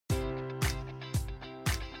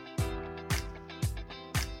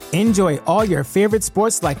Enjoy all your favorite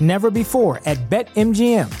sports like never before at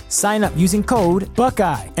BetMGM. Sign up using code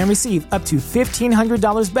Buckeye and receive up to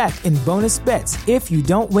 $1,500 back in bonus bets if you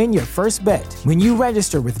don't win your first bet. When you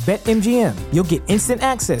register with BetMGM, you'll get instant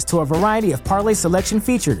access to a variety of parlay selection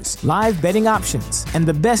features, live betting options, and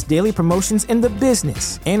the best daily promotions in the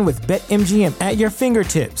business. And with BetMGM at your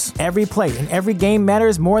fingertips, every play and every game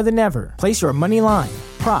matters more than ever. Place your money line,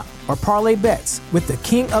 prop, or parlay bets with the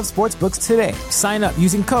king of sportsbooks today. Sign up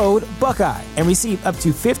using code Buckeye and receive up to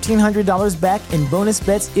 $1,500 back in bonus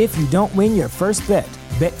bets if you don't win your first bet.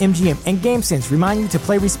 BetMGM and GameSense remind you to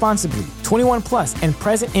play responsibly. 21 plus and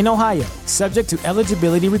present in Ohio, subject to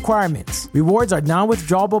eligibility requirements. Rewards are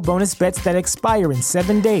non-withdrawable bonus bets that expire in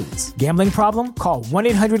 7 days. Gambling problem? Call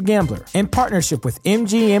 1-800-GAMBLER. In partnership with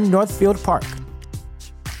MGM Northfield Park.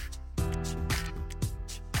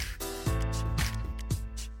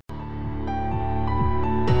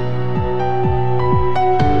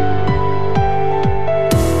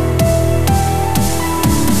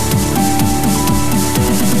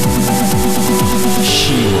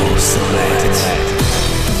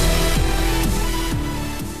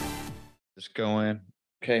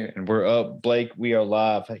 Okay, and we're up. Blake, we are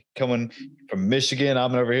live. Coming from Michigan.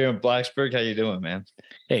 I'm over here in Blacksburg. How you doing, man?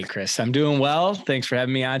 Hey, Chris. I'm doing well. Thanks for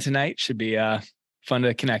having me on tonight. Should be fun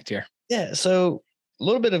to connect here. Yeah, so a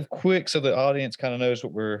little bit of quick so the audience kind of knows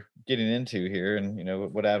what we're getting into here and, you know,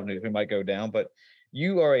 what avenues we might go down. But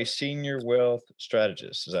you are a senior wealth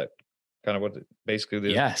strategist. Is that kind of what basically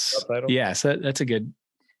the subtitle? Yes, that's a good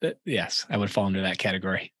yes, I would fall into that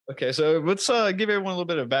category. Okay, so let's give everyone a little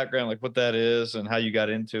bit of background, like what that is and how you got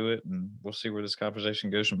into it, and we'll see where this conversation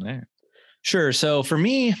goes from there. Sure. So for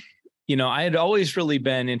me, you know, I had always really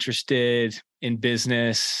been interested in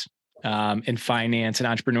business, in finance and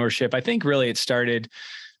entrepreneurship. I think really it started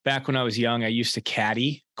back when I was young. I used to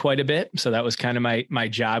caddy quite a bit. So that was kind of my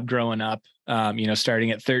job growing up. You know, starting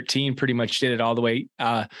at 13, pretty much did it all the way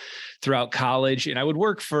throughout college. And I would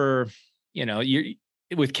work for, you know,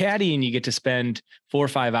 with caddying, you get to spend 4 or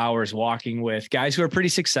 5 hours walking with guys who are pretty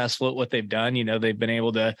successful at what they've done. You know, they've been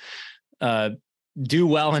able to do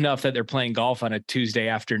well enough that they're playing golf on a Tuesday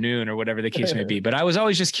afternoon or whatever the case may be. But I was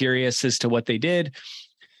always just curious as to what they did.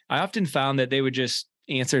 I often found that they would just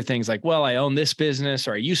answer things like, well, I own this business,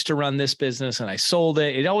 or I used to run this business and I sold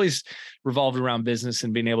it. It always revolved around business,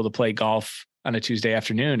 and being able to play golf on a Tuesday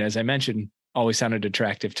afternoon, as I mentioned, always sounded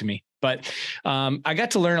attractive to me. But I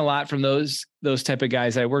got to learn a lot from those type of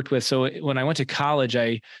guys I worked with. So when I went to college,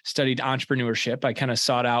 I studied entrepreneurship. I kind of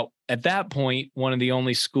sought out, at that point, one of the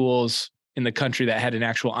only schools in the country that had an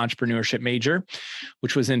actual entrepreneurship major,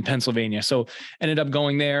 which was in Pennsylvania. So ended up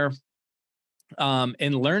going there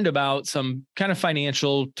and learned about some kind of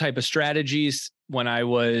financial type of strategies when I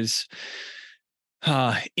was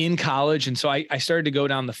in college. And so I started to go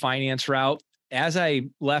down the finance route. As I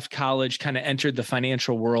left college, kind of entered the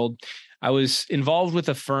financial world, I was involved with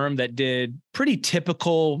a firm that did pretty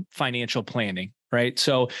typical financial planning, right?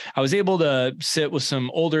 So I was able to sit with some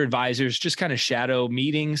older advisors, just kind of shadow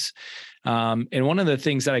meetings. And one of the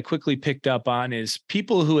things that I quickly picked up on is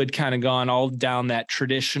people who had kind of gone all down that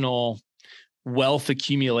traditional wealth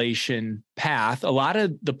accumulation path. A lot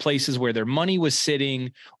of the places where their money was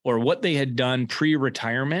sitting or what they had done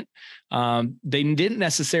pre-retirement, they didn't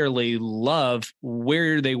necessarily love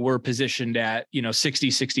where they were positioned at,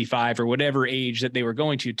 60, 65 or whatever age that they were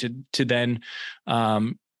going to then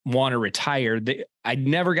want to retire. I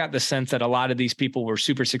never got the sense that a lot of these people were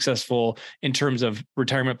super successful in terms of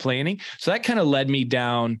retirement planning. So that kind of led me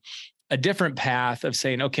down a different path of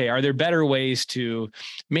saying, okay, are there better ways to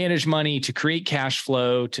manage money, to create cash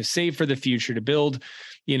flow, to save for the future, to build,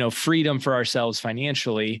 freedom for ourselves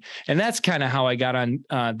financially? And that's kind of how I got on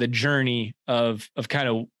the journey of kind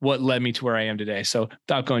of what led me to where I am today. So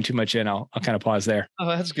without going too much in, I'll kind of pause there. Oh,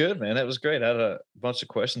 that's good, man. That was great. I had a bunch of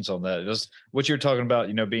questions on that. Just what you were talking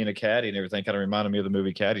about, being a caddy and everything kind of reminded me of the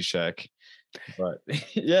movie Caddyshack. But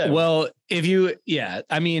yeah. Well,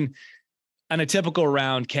 on a typical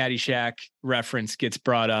round, Caddyshack reference gets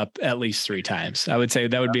brought up at least 3 times. I would say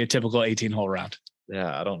that would be a typical 18-hole round.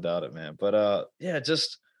 Yeah, I don't doubt it, man. But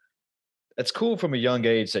just it's cool from a young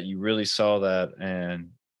age that you really saw that, and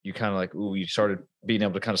you kind of you started being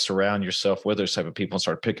able to kind of surround yourself with those type of people and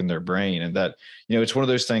start picking their brain. And that, it's one of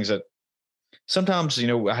those things that sometimes,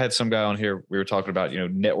 I had some guy on here, we were talking about,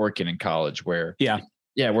 networking in college where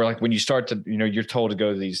where when you start to, you're told to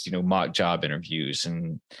go to these, mock job interviews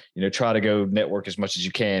and, try to go network as much as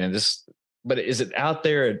you can. And but is it out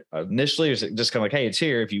there initially, or is it just kind of hey, it's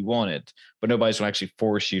here if you want it, but nobody's going to actually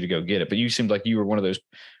force you to go get it? But you seemed like you were one of those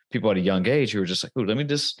people at a young age who were just like, oh, let me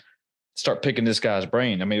just start picking this guy's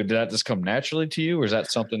brain? I mean, did that just come naturally to you, or is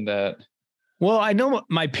that something that? Well, I know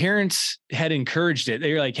my parents had encouraged it.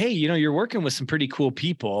 They were like, hey, you're working with some pretty cool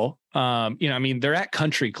people. I mean, they're at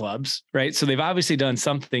country clubs, right? So they've obviously done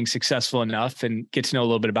something successful enough and get to know a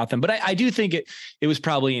little bit about them. But I do think it was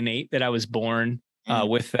probably innate that I was born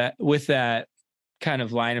with that kind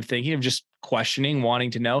of line of thinking, of just questioning,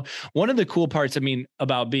 wanting to know. One of the cool parts, I mean,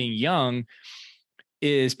 about being young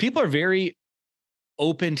is people are very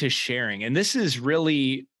open to sharing. And this is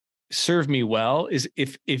really served me well, is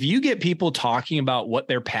if you get people talking about what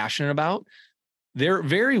they're passionate about, they're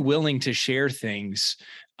very willing to share things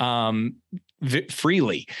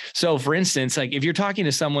freely. So for instance, like if you're talking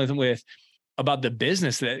to someone about the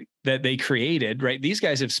business that they created, right? These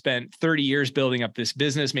guys have spent 30 years building up this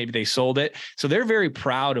business. Maybe they sold it. So they're very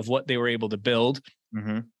proud of what they were able to build.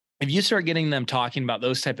 Mm-hmm. If you start getting them talking about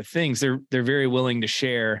those type of things, they're very willing to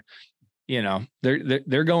share.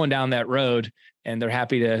 They're going down that road, and they're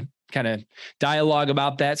happy to kind of dialogue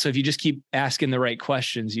about that. So if you just keep asking the right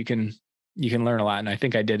questions, you can learn a lot. And I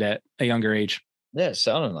think I did at a younger age. Yeah, it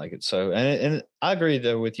sounded like it. So, and I agree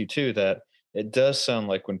though with you too, that it does sound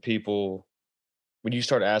like when you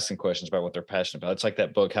start asking questions about what they're passionate about, it's like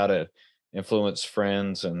that book, How to Influence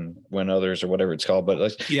Friends and Win Others, or whatever it's called. But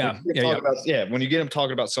like, when you get them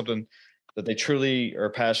talking about something that they truly are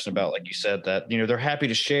passionate about, like you said, that, they're happy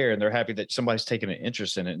to share, and they're happy that somebody's taking an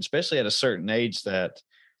interest in it, and especially at a certain age that,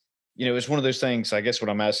 it's one of those things. I guess what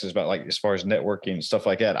I'm asking is about, like, as far as networking and stuff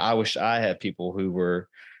like that. I wish I had people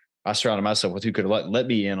I surrounded myself with, who could let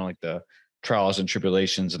me in on like the trials and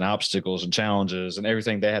tribulations and obstacles and challenges and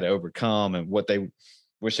everything they had to overcome, and what they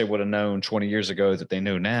wish they would have known 20 years ago that they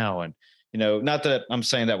know now. And, not that I'm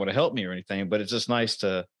saying that would have helped me or anything, but it's just nice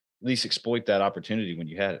to at least exploit that opportunity when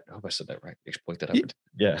you had it. I hope I said that right. Exploit that opportunity.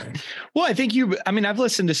 Yeah. Well, I think I've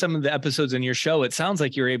listened to some of the episodes in your show. It sounds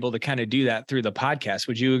like you're able to kind of do that through the podcast.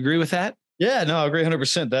 Would you agree with that? Yeah, no, I agree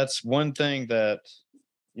 100%. That's one thing that,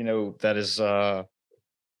 that is,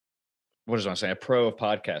 what is I saying? A pro of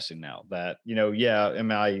podcasting now, that,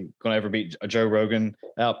 am I going to ever beat a Joe Rogan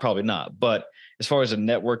out? Probably not. But as far as the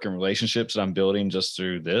network and relationships that I'm building just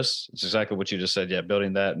through this, it's exactly what you just said. Yeah.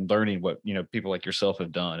 Building that and learning what, people like yourself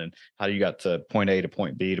have done, and how you got to point A to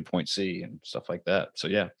point B to point C and stuff like that. So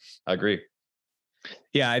yeah, I agree.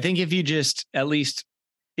 Yeah. I think if you just, at least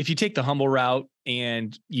if you take the humble route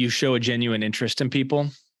and you show a genuine interest in people,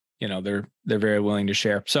 they're very willing to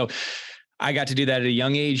share. So I got to do that at a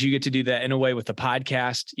young age. You get to do that in a way with the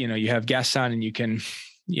podcast. You have guests on, and you can,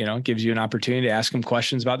 it gives you an opportunity to ask them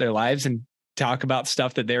questions about their lives and talk about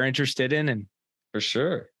stuff that they're interested in. And for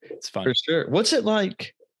sure, it's fun. For sure. What's it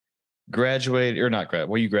like you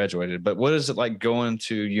graduated, but what is it like going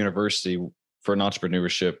to university for an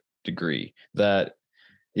entrepreneurship degree that,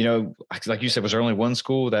 like you said, was there only one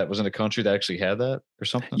school that was in the country that actually had that or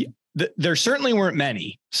something? Yeah, there certainly weren't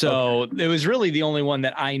many. So It was really the only one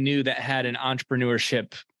that I knew that had an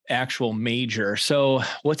entrepreneurship actual major. So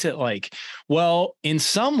what's it like? Well, in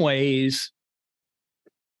some ways,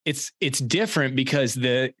 it's different, because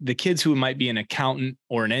the kids who might be an accountant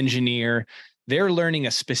or an engineer, they're learning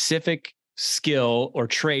a specific skill or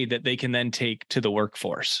trade that they can then take to the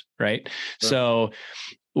workforce, right? Sure. So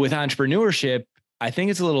with entrepreneurship, I think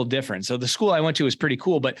it's a little different. So the school I went to was pretty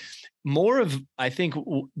cool, but more of, I think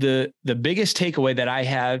the biggest takeaway that I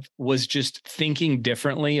had was just thinking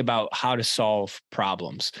differently about how to solve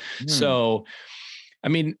problems. So,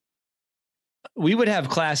 we would have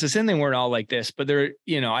classes, and they weren't all like this, but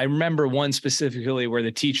I remember one specifically where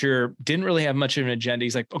the teacher didn't really have much of an agenda.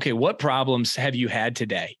 He's like, okay, what problems have you had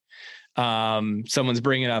today? Someone's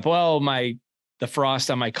bringing up, well, the frost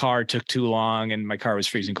on my car took too long and my car was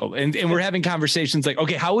freezing cold. And we're having conversations like,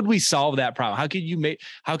 okay, how would we solve that problem? How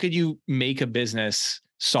could you make a business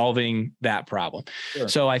solving that problem? Sure.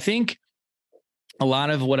 So I think a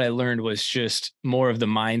lot of what I learned was just more of the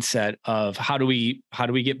mindset of how do we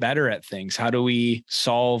get better at things? How do we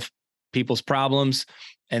solve people's problems?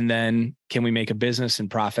 And then can we make a business and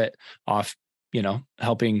profit off,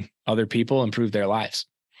 helping other people improve their lives?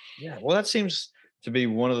 Yeah. Well, that seems to be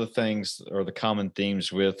one of the things, or the common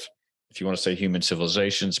themes with, if you want to say, human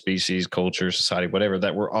civilization, species, culture, society, whatever,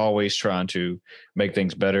 that we're always trying to make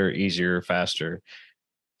things better, easier, faster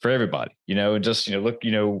for everybody, and just, look,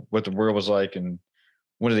 what the world was like. And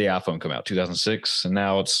when did the iPhone come out? 2006. And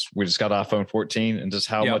now we just got iPhone 14, and just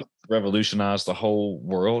how much revolutionized the whole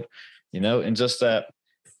world, and just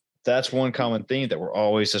that's one common theme, that we're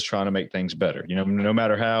always just trying to make things better. No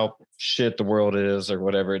matter how shit the world is or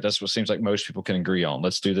whatever, that's what seems like most people can agree on.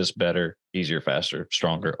 Let's do this better, easier, faster,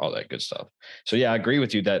 stronger, all that good stuff. So yeah, I agree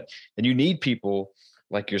with you that, and you need people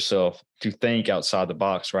like yourself to think outside the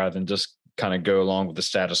box rather than just kind of go along with the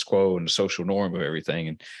status quo and the social norm of everything.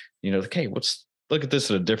 And, like, hey, look at this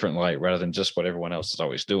in a different light rather than just what everyone else is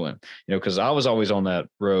always doing, because I was always on that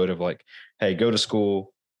road of like, hey, go to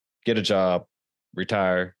school, get a job,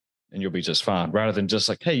 retire, and you'll be just fine, rather than just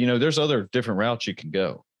like, hey, there's other different routes you can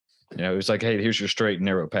go. It's like, hey, here's your straight and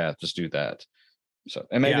narrow path. Just do that. So,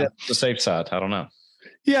 and maybe that's the safe side. I don't know.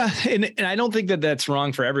 Yeah. And I don't think that that's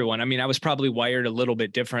wrong for everyone. I mean, I was probably wired a little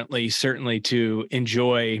bit differently, certainly to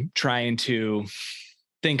enjoy trying to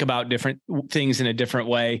think about different things in a different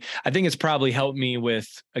way. I think it's probably helped me with,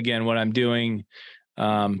 again, what I'm doing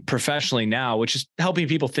professionally now, which is helping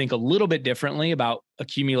people think a little bit differently about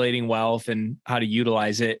accumulating wealth and how to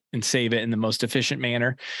utilize it and save it in the most efficient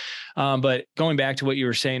manner. But going back to what you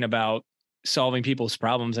were saying about solving people's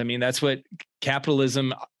problems, I mean, that's what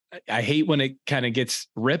capitalism, I hate when it kind of gets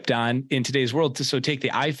ripped on in today's world. So take the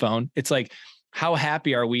iPhone. It's like, how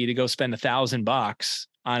happy are we to go spend $1,000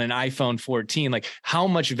 on an iPhone 14? Like, how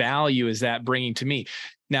much value is that bringing to me?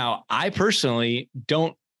 Now, I personally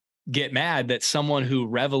don't get mad that someone who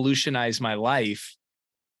revolutionized my life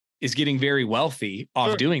is getting very wealthy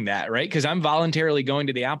off doing that, right? Because I'm voluntarily going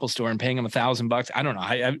to the Apple store and paying them $1,000. I don't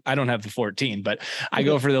know. I don't have the 14, but I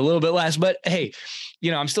go for the little bit less. But hey,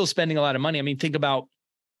 I'm still spending a lot of money. I mean, think about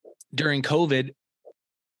during COVID,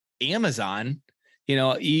 Amazon.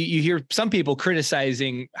 You hear some people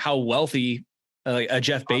criticizing how wealthy a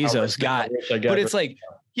Jeff Bezos got, but it's like,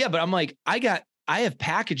 yeah, but I'm like, I have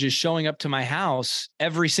packages showing up to my house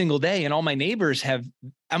every single day, and all my neighbors have.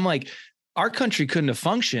 I'm like, our country couldn't have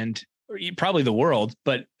functioned, or probably the world,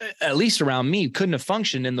 but at least around me, couldn't have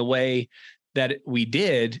functioned in the way that we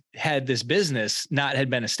did had this business not had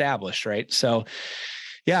been established, right? So,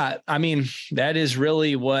 yeah, I mean, that is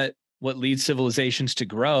really what leads civilizations to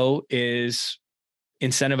grow, is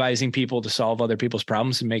incentivizing people to solve other people's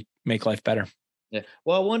problems and make life better. Yeah.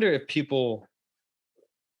 Well, I wonder if people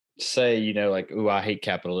say, like, "Ooh, I hate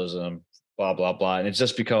capitalism," blah, blah, blah. And it's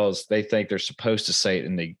just because they think they're supposed to say it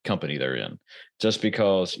in the company they're in. Just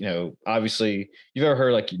because, obviously you've ever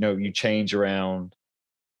heard, like, you change around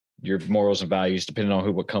your morals and values depending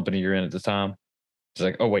on what company you're in at the time. It's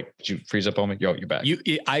like, oh, wait, did you freeze up on me? Yo, you're back.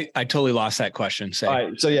 I totally lost that question. All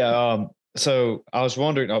right. So, yeah. So I was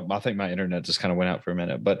wondering, I think my internet just kind of went out for a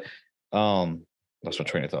minute, but that's my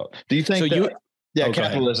train of thought. Do you think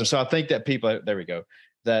capitalism. So I think that people, there we go,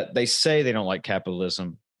 that they say they don't like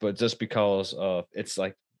capitalism, but just because of it's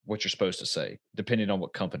like what you're supposed to say, depending on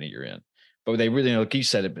what company you're in. But they really, like you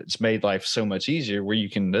said, it's made life so much easier where you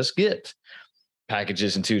can just get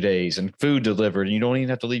packages in 2 days and food delivered, and you don't even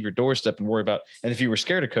have to leave your doorstep and worry about. And if you were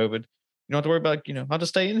scared of COVID, you don't have to worry about, I'll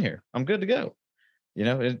just stay in here. I'm good to go.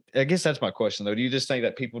 I guess that's my question though. Do you just think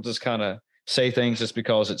that people just kind of say things just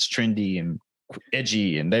because it's trendy and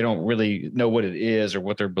edgy and they don't really know what it is or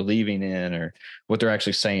what they're believing in or what they're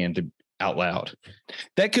actually saying out loud?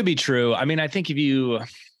 That could be true. I mean, I think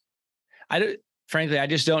frankly, I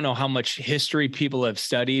just don't know how much history people have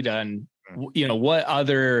studied on, what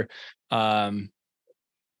other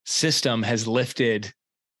system has lifted,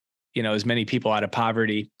 as many people out of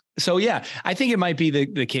poverty. So, yeah, I think it might be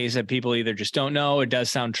the case that people either just don't know. It does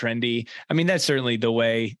sound trendy. I mean, that's certainly the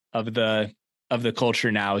way of the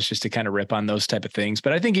culture now, is just to kind of rip on those type of things.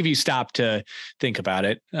 But I think if you stop to think about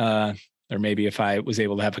it, or maybe if I was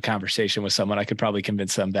able to have a conversation with someone, I could probably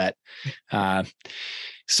convince them that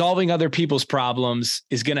solving other people's problems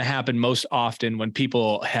is going to happen most often when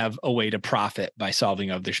people have a way to profit by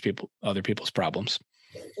solving other people's problems.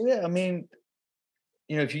 Yeah, I mean,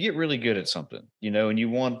 if you get really good at something, and you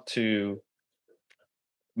want to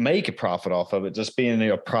make a profit off of it, just being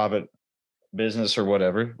a private business or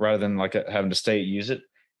whatever, rather than like having the state use it.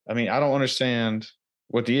 I mean, I don't understand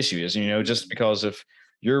what the issue is, just because if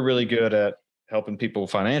you're really good at helping people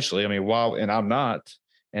financially, I mean, and I'm not,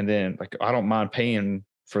 and then like, I don't mind paying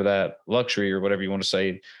for that luxury or whatever you want to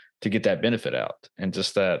say to get that benefit out. And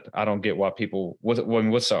just that, I don't get why people, what's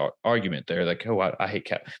the argument there? Like, oh, I hate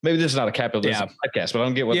maybe this is not a capitalism podcast, but I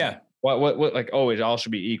don't get what like, oh, it all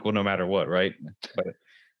should be equal no matter what. Right. But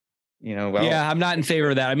I'm not in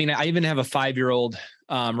favor of that. I mean, I even have a 5-year-old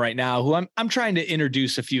right now who I'm trying to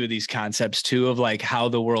introduce a few of these concepts to, of like how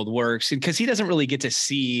the world works, because he doesn't really get to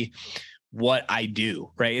see what I do,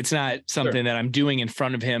 right? It's not something that I'm doing in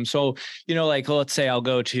front of him. So, like, let's say I'll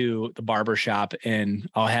go to the barber shop and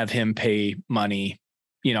I'll have him pay money,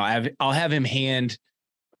 I'll have him hand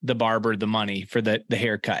the barber the money for the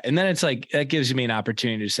haircut. And then it's like, that gives me an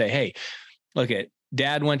opportunity to say, hey, look,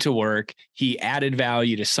 Dad went to work. He added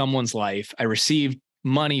value to someone's life. I received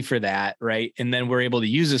money for that, right? And then we're able to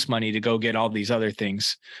use this money to go get all these other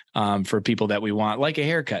things for people that we want, like a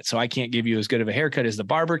haircut. So I can't give you as good of a haircut as the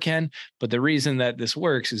barber can, but the reason that this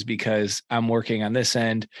works is because I'm working on this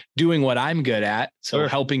end, doing what I'm good at. So Sure.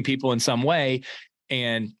 helping people in some way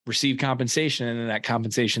and receive compensation. And then that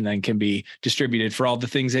compensation then can be distributed for all the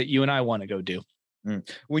things that you and I want to go do.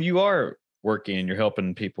 When you are working and you're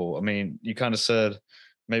helping people, I mean, you kind of said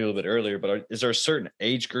maybe a little bit earlier, but is there a certain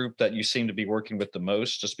age group that you seem to be working with the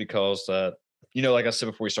most? Just because that, like I said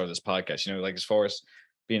before we started this podcast, like as far as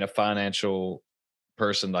being a financial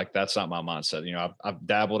person, like that's not my mindset. I've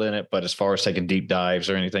dabbled in it, but as far as taking deep dives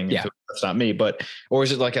or anything, that's not me. But, or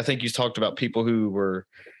is it like, I think you talked about people who were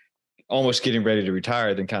almost getting ready to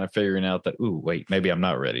retire, then kind of figuring out that, ooh, wait, maybe I'm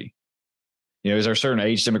not ready. Is there a certain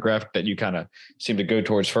age demographic that you kind of seem to go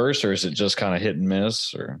towards first, or is it just kind of hit and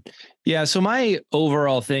miss? Or yeah, so my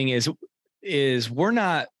overall thing is we're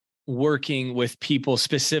not working with people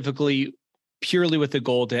specifically purely with the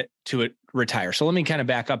goal to retire. So let me kind of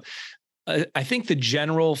back up. I think the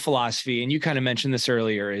general philosophy, and you kind of mentioned this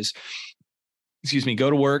earlier, is,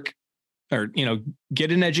 go to work or,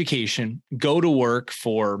 get an education, go to work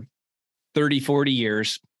for 30, 40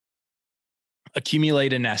 years,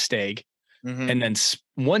 accumulate a nest egg. Mm-hmm. And then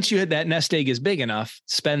once you hit that nest egg is big enough,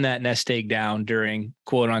 spend that nest egg down during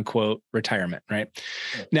quote unquote retirement. Right.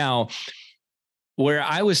 Yeah. Now, where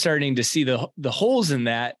I was starting to see the holes in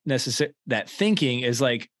that thinking is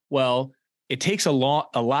like, well, it takes a lot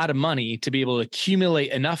of money to be able to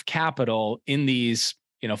accumulate enough capital in these,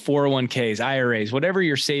 401ks, IRAs, whatever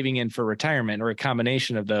you're saving in for retirement, or a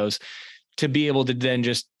combination of those, to be able to then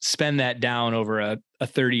just spend that down over a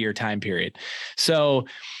 30-year time period. So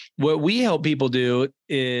what we help people do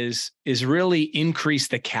is really increase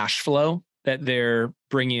the cash flow that they're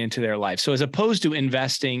bringing into their life. So as opposed to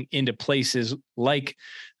investing into places like,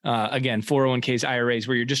 again, 401ks, IRAs,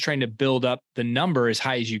 where you're just trying to build up the number as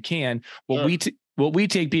high as you can, what we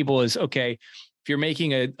take people is, okay, if you're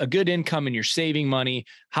making a good income and you're saving money,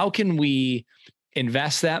 how can we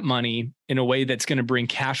invest that money in a way that's going to bring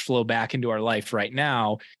cash flow back into our life right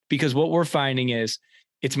now? Because what we're finding is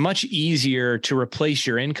it's much easier to replace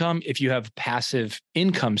your income if you have passive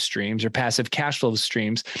income streams or passive cash flow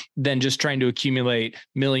streams than just trying to accumulate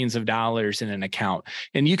millions of dollars in an account.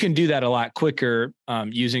 And you can do that a lot quicker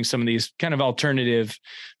using some of these kind of alternative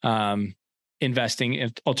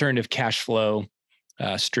investing, alternative cash flow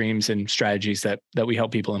streams and strategies that we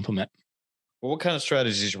help people implement. Well, what kind of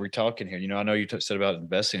strategies are we talking here? I know you said about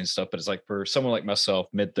investing and stuff, but it's like for someone like myself,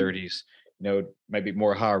 mid-30s, maybe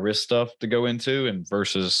more high risk stuff to go into, and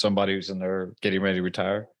versus somebody who's in there getting ready to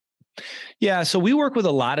retire? Yeah. So we work with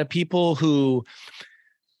a lot of people who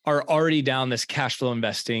are already down this cash flow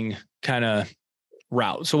investing kind of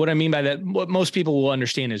route. So what I mean by that, what most people will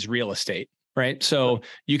understand is real estate, right? So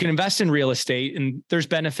you can invest in real estate, and there's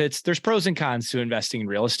benefits, there's pros and cons to investing in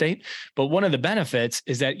real estate. But one of the benefits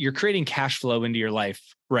is that you're creating cash flow into your life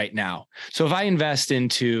right now. So if I invest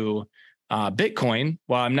into Bitcoin,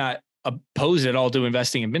 while I'm not opposed at all to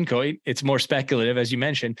investing in Bitcoin, it's more speculative, as you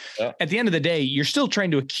mentioned. Yeah. At the end of the day, you're still trying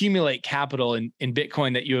to accumulate capital in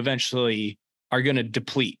Bitcoin that you eventually are going to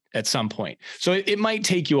deplete at some point. So it might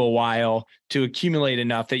take you a while to accumulate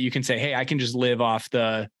enough that you can say, hey, I can just live off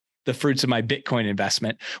the fruits of my Bitcoin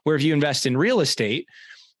investment. Where if you invest in real estate,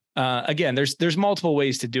 again, there's multiple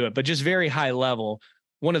ways to do it, but just very high level.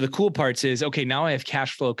 One of the cool parts is, okay, now I have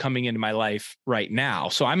cash flow coming into my life right now.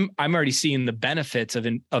 So I'm already seeing the benefits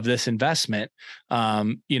of this investment,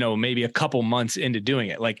 maybe a couple months into doing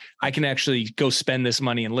it. Like I can actually go spend this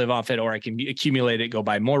money and live off it, or I can accumulate it, go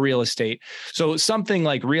buy more real estate. So something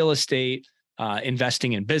like real estate,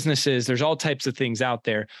 investing in businesses, there's all types of things out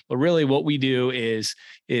there. But really what we do is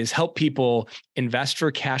help people invest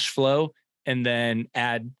for cash flow and then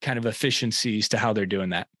add kind of efficiencies to how they're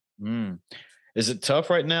doing that. Is it tough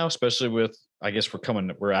right now, especially with, I guess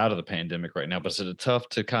we're out of the pandemic right now, but is it tough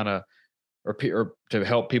to kind of, or to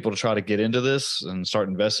help people to try to get into this and start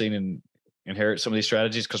investing and inherit some of these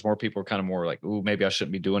strategies? Because more people are kind of more like, ooh, maybe I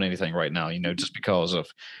shouldn't be doing anything right now, just because of,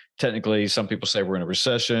 technically some people say we're in a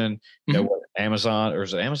recession, what Amazon, or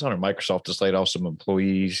is it Amazon or Microsoft just laid off some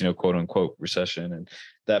employees, quote unquote recession, and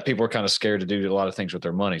that people are kind of scared to do a lot of things with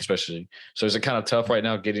their money, especially. So is it kind of tough right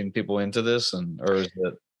now getting people into this, or is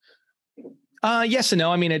it? Yes and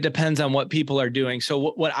no. I mean, it depends on what people are doing. So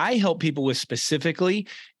what I help people with specifically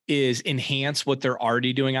is enhance what they're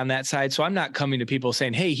already doing on that side. So I'm not coming to people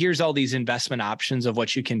saying, hey, here's all these investment options of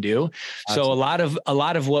what you can do. Absolutely. So a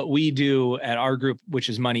lot of what we do at our group, which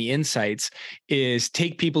is Money Insights, is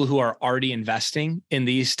take people who are already investing in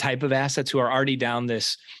these type of assets, who are already down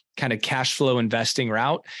this kind of cash flow investing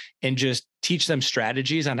route and just teach them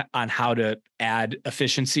strategies on how to add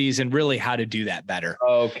efficiencies and really how to do that better.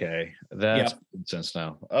 Okay. That's makes sense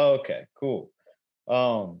now. Okay, cool.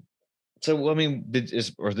 So, I mean,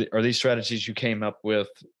 are these strategies you came up with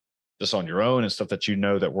just on your own and stuff that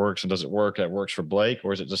that works and doesn't work, that works for Blake?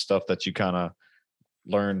 Or is it just stuff that you kind of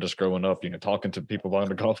learned just growing up, talking to people on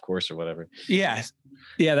the golf course or whatever? Yeah.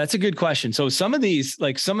 Yeah, that's a good question. So some of these,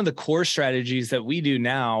 like some of the core strategies that we do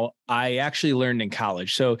now, I actually learned in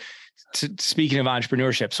college. So speaking of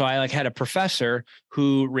entrepreneurship, so I had a professor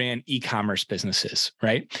who ran e-commerce businesses,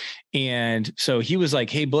 right? And so he was like,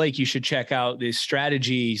 hey, Blake, you should check out these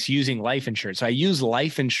strategies using life insurance. So I use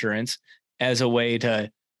life insurance as a way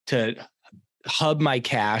to hub my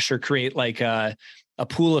cash or create like a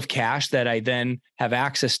pool of cash that I then have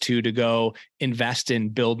access to go invest in,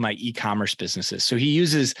 build my e-commerce businesses. So he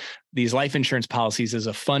uses these life insurance policies as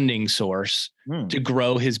a funding source to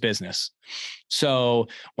grow his business. So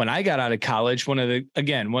when I got out of college, one of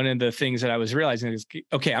the things that I was realizing is,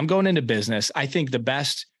 okay, I'm going into business. I think the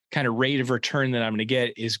best kind of rate of return that I'm going to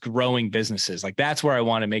get is growing businesses. Like that's where I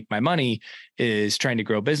want to make my money, is trying to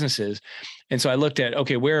grow businesses. And so I looked at,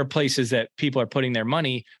 okay, where are places that people are putting their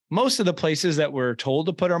money? Most of the places that we're told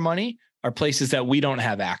to put our money are places that we don't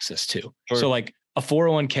have access to. Sure. So like a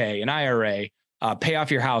 401k, an IRA, pay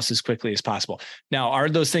off your house as quickly as possible. Now, are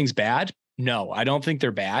those things bad? No, I don't think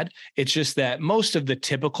they're bad. It's just that most of the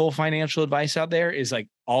typical financial advice out there is like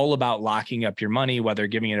all about locking up your money, whether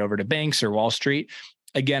giving it over to banks or Wall Street.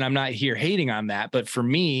 Again, I'm not here hating on that, but for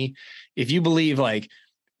me, if you believe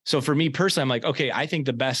so for me personally, I'm like, okay, I think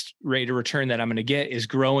the best rate of return that I'm going to get is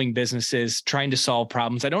growing businesses, trying to solve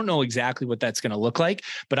problems. I don't know exactly what that's going to look like,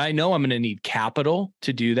 but I know I'm going to need capital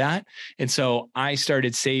to do that. And so I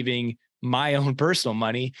started saving my own personal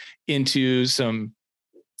money into some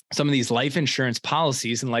of these life insurance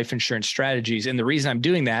policies and life insurance strategies. And the reason I'm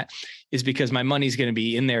doing that is because my money's going to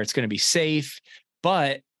be in there. It's going to be safe,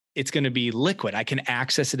 but it's going to be liquid. I can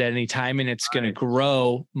access it at any time, and it's going to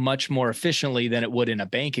grow much more efficiently than it would in a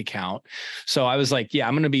bank account. So I was like, yeah,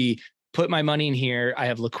 I'm going to put my money in here. I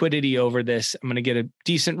have liquidity over this. I'm going to get a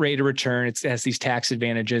decent rate of return. It has these tax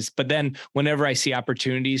advantages. But then whenever I see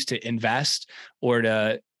opportunities to invest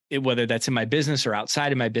or whether that's in my business or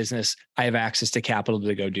outside of my business, I have access to capital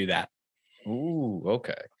to go do that. Ooh,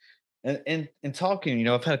 okay. And talking,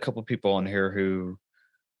 I've had a couple of people on here who,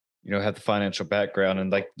 have the financial background,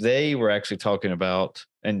 and like they were actually talking about,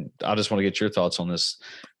 and I just want to get your thoughts on this,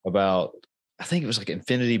 about, I think it was like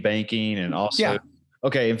infinity banking and also,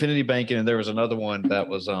 infinity banking. And there was another one that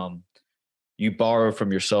was, you borrow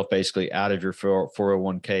from yourself basically out of your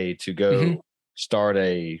 401k to go start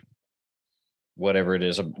whatever it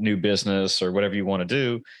is, a new business or whatever you want to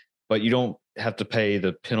do, but you don't have to pay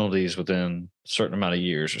the penalties within a certain amount of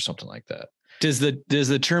years or something like that. Does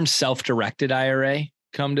the term self-directed IRA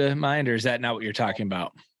come to mind, or is that not what you're talking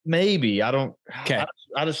about? Maybe. I don't. Okay.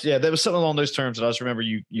 I just, there was something along those terms that I just remember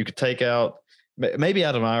you could take out maybe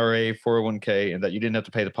out of an IRA, 401k, and that you didn't have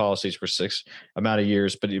to pay the policies for 6 amount of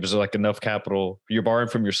years, but it was like enough capital you're borrowing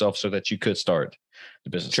from yourself so that you could start the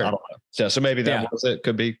business. Sure. I don't know. So maybe that was it.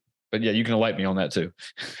 Could be. But yeah, you can enlighten me on that too.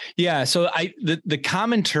 Yeah. So the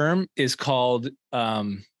common term is called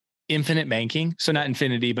infinite banking. So not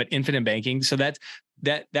infinity, but infinite banking. So that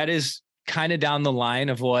is kind of down the line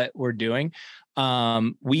of what we're doing.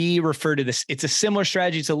 We refer to this, it's a similar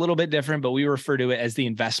strategy. It's a little bit different, but we refer to it as the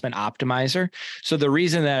investment optimizer. So the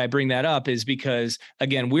reason that I bring that up is because,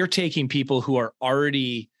 again, we're taking people who are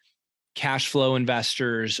already cash flow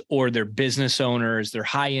investors, or they're business owners, they're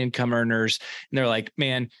high income earners. And they're like,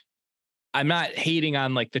 man, I'm not hating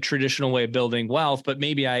on like the traditional way of building wealth, but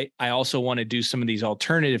maybe I also want to do some of these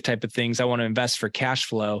alternative type of things. I want to invest for cash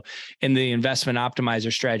flow. And the investment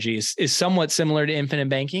optimizer strategy is somewhat similar to infinite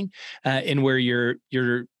banking, in where you're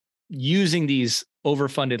using these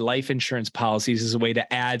overfunded life insurance policies as a way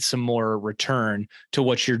to add some more return to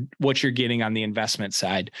what you're getting on the investment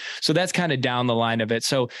side. So that's kind of down the line of it.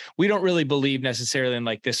 So we don't really believe necessarily in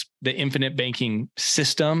like the infinite banking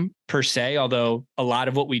system per se, although a lot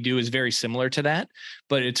of what we do is very similar to that,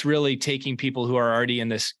 but it's really taking people who are already in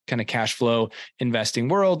this kind of cash flow investing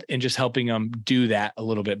world and just helping them do that a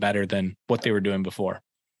little bit better than what they were doing before.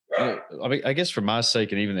 I mean, I guess for my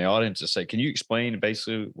sake and even the audience's sake, can you explain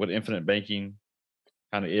basically what infinite banking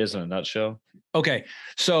kind of is in a nutshell? Okay.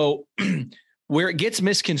 So where it gets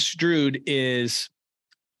misconstrued is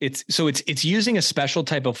it's using a special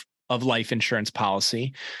type of life insurance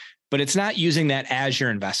policy, but it's not using that as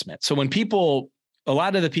your investment. So when a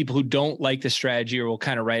lot of the people who don't like the strategy or will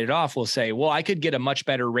kind of write it off will say, well, I could get a much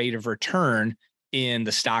better rate of return in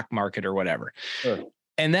the stock market or whatever. Sure.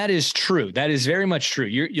 And that is true. That is very much true.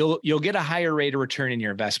 You'll get a higher rate of return in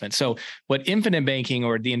your investment. So what infinite banking,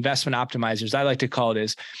 or the investment optimizers, I like to call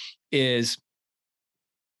it, is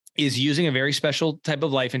using a very special type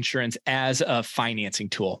of life insurance as a financing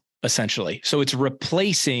tool, essentially. So it's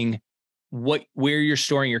replacing where you're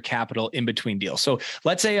storing your capital in between deals. So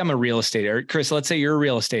let's say I'm a real estate, or Chris, let's say you're a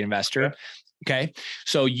real estate investor. Okay.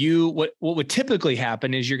 So what would typically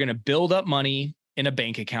happen is you're going to build up money in a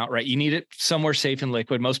bank account, right? You need it somewhere safe and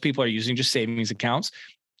liquid. Most people are using just savings accounts.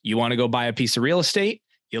 You want to go buy a piece of real estate,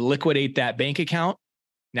 you liquidate that bank account.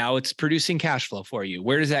 Now it's producing cash flow for you.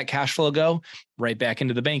 Where does that cash flow go? Right back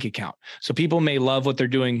into the bank account. So people may love what they're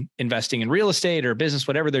doing, investing in real estate or business,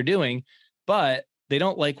 whatever they're doing, but they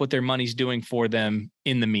don't like what their money's doing for them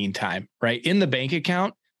in the meantime, right? In the bank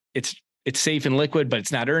account, it's safe and liquid, but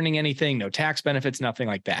it's not earning anything, no tax benefits, nothing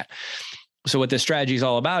like that. So what this strategy is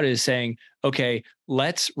all about is saying, okay,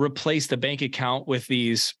 let's replace the bank account with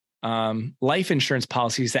these life insurance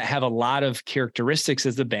policies that have a lot of characteristics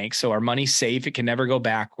as the bank. So our money's safe. It can never go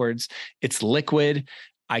backwards. It's liquid.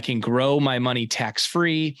 I can grow my money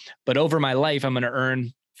tax-free, but over my life, I'm going to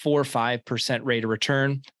earn 4 or 5% rate of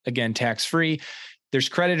return. Again, tax-free. There's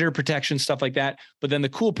creditor protection, stuff like that. But then the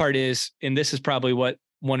cool part is, and this is probably what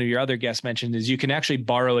one of your other guests mentioned, is you can actually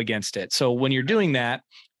borrow against it. So when you're doing that,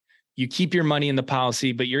 you keep your money in the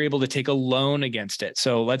policy, but you're able to take a loan against it.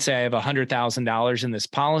 So let's say I have $100,000 in this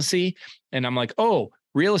policy, and I'm like, oh,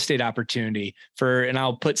 real estate opportunity and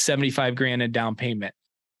I'll put 75 grand in down payment.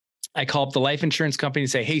 I call up the life insurance company and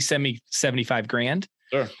say, hey, send me 75 grand.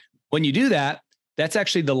 Sure. When you do that, that's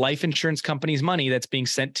actually the life insurance company's money that's being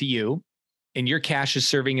sent to you, and your cash is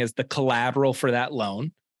serving as the collateral for that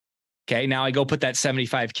loan. Okay. Now I go put that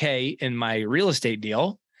 75K in my real estate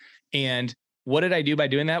deal. And what did I do by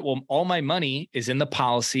doing that? Well, all my money is in the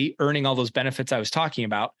policy, earning all those benefits I was talking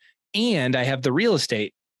about, and I have the real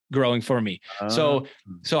estate growing for me. So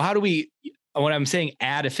how do we, when I'm saying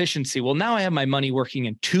add efficiency, well, now I have my money working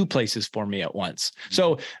in 2 places for me at once.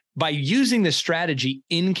 So by using this strategy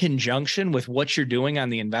in conjunction with what you're doing on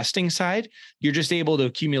the investing side, you're just able to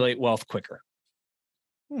accumulate wealth quicker.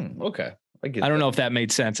 Okay. I don't know if that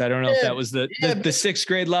made sense. I don't know if that was the 6th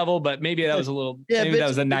grade level, but maybe that was maybe that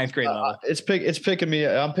was the 9th grade level. It's picking me.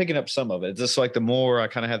 I'm picking up some of it. Just like the more I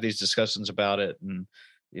kind of have these discussions about it, and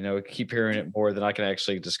keep hearing it more, then I can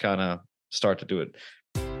actually just kind of start to do it.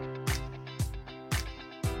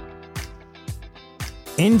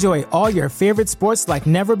 Enjoy all your favorite sports like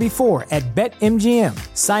never before at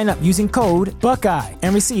BetMGM. Sign up using code Buckeye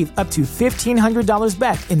and receive up to $1,500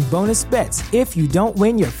 back in bonus bets if you don't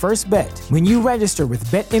win your first bet. When you register with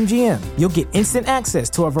BetMGM, you'll get instant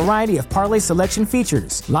access to a variety of parlay selection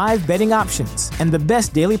features, live betting options, and the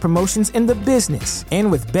best daily promotions in the business.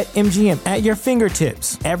 And with BetMGM at your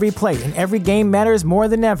fingertips, every play and every game matters more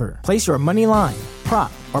than ever. Place your money line,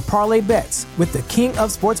 prop, or parlay bets with the king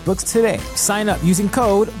of sportsbooks today. Sign up using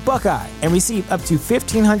code Buckeye and receive up to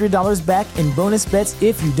 $1,500 back in bonus bets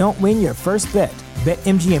if you don't win your first bet.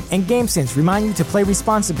 BetMGM and GameSense remind you to play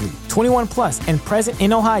responsibly. 21 plus and present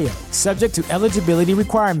in Ohio, subject to eligibility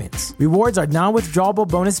requirements. Rewards are non-withdrawable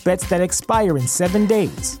bonus bets that expire in 7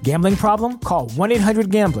 days. Gambling problem? Call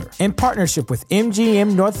 1-800-GAMBLER in partnership with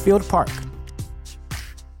MGM Northfield Park.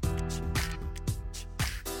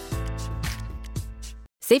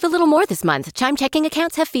 Save a little more this month. Chime checking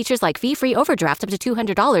accounts have features like fee-free overdraft up to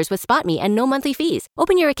 $200 with SpotMe and no monthly fees.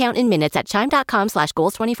 Open your account in minutes at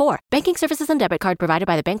chime.com/goals24. Banking services and debit card provided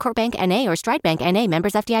by the Bancorp Bank N.A. or Stride Bank N.A.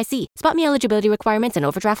 members FDIC. SpotMe eligibility requirements and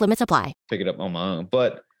overdraft limits apply. Pick it up on my own.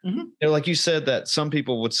 But like you said, that some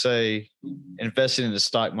people would say investing in the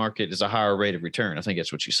stock market is a higher rate of return. I think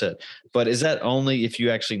that's what you said. But is that only if you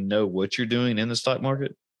actually know what you're doing in the stock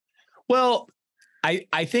market? Well,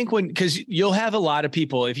 I think because you'll have a lot of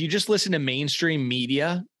people, if you just listen to mainstream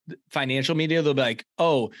media, financial media, they'll be like,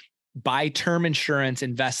 oh, buy term insurance,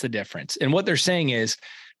 invest the difference. And what they're saying is,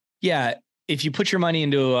 yeah, if you put your money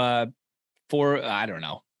into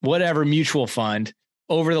whatever mutual fund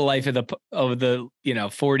over the life of the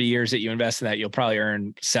 40 years that you invest in that, you'll probably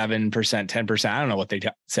earn 7%, 10%. I don't know what they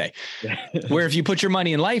say. Where if you put your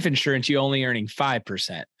money in life insurance, you're only earning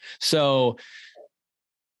 5%. So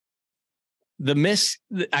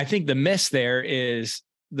I think the miss there is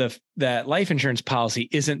that life insurance policy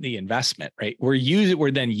isn't the investment, right?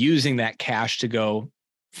 We're then using that cash to go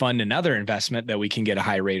fund another investment that we can get a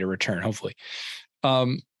high rate of return, hopefully.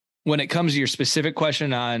 When it comes to your specific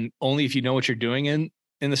question on only if you know what you're doing in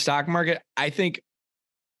the stock market, I think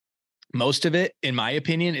most of it, in my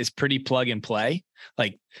opinion, is pretty plug and play.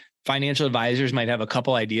 Like financial advisors might have a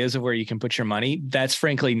couple ideas of where you can put your money. That's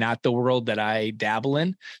frankly not the world that I dabble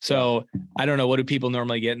in. So I don't know, what do people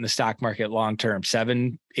normally get in the stock market long-term?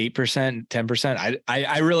 7, 8%, 10%?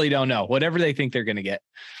 I really don't know. Whatever they think they're going to get.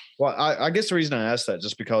 Well, I guess the reason I asked that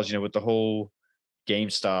just because, with the whole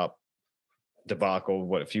GameStop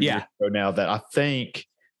debacle, a few years ago now, that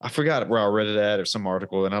I forgot where I read it at or some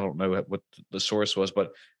article, and I don't know what the source was,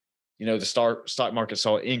 but the stock market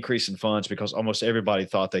saw an increase in funds because almost everybody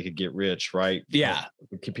thought they could get rich, right? Yeah.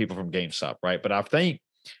 Keep people from GameStop, right? But I think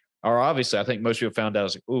most people found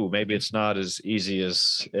out, maybe it's not as easy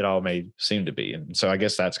as it all may seem to be. And so I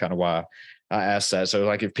guess that's kind of why I asked that. So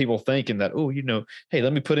like if people thinking that, hey,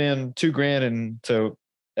 let me put in $2,000 into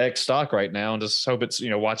X stock right now and just hope it's,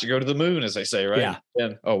 watch it go to the moon, as they say, right? Yeah.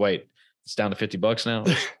 And oh, wait, it's down to $50 now.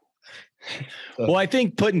 Well, I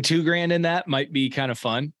think putting $2,000 in that might be kind of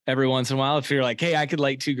fun every once in a while. If you're like, hey, I could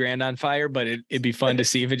light $2,000 on fire, but it'd be fun to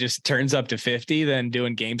see if it just turns up to 50, then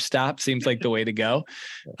doing GameStop seems like the way to go.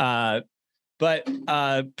 But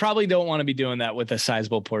probably don't want to be doing that with a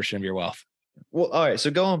sizable portion of your wealth. Well, all right.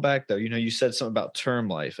 So going back though, you said something about term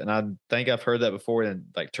life, and I think I've heard that before, in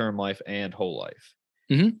like term life and whole life.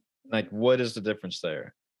 Mm-hmm. Like, what is the difference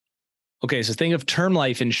there? Okay. So think of term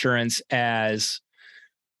life insurance as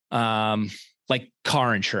like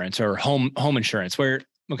car insurance or home insurance, where,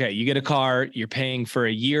 okay, you get a car, you're paying for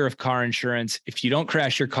a year of car insurance. If you don't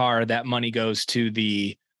crash your car, that money goes to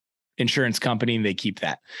the insurance company and they keep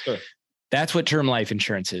that. Sure. That's what term life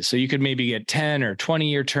insurance is. So you could maybe get 10 or 20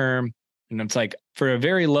 year term. And it's like, for a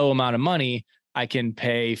very low amount of money, I can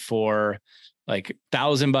pay for like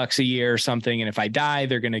 $1,000 a year or something. And if I die,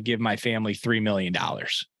 they're going to give my family $3 million.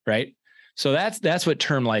 Right. So that's what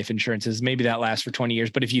term life insurance is. Maybe that lasts for 20 years,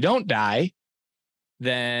 but if you don't die,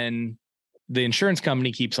 then the insurance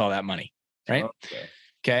company keeps all that money. Right.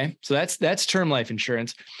 Okay. So that's term life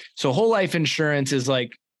insurance. So whole life insurance is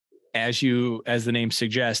like, as the name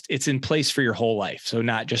suggests, it's in place for your whole life. So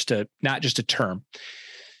not just a term,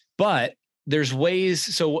 but there's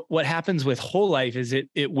ways. So what happens with whole life is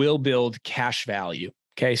it will build cash value.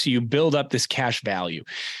 Okay. So you build up this cash value.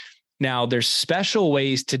 Now there's special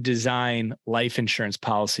ways to design life insurance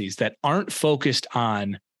policies that aren't focused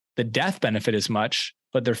on the death benefit as much,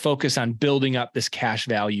 but they're focused on building up this cash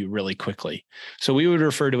value really quickly. So we would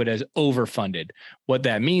refer to it as overfunded. What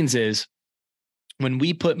that means is when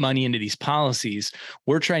we put money into these policies,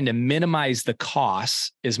 we're trying to minimize the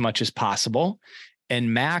costs as much as possible and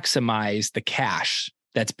maximize the cash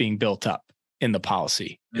that's being built up in the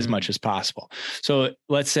policy as much as possible. So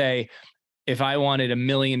let's say if I wanted $1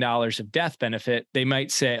 million of death benefit, they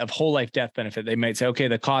might say, of whole life death benefit, they might say, okay,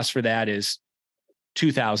 the cost for that is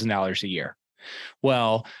 $2,000 a year.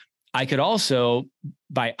 Well, I could also,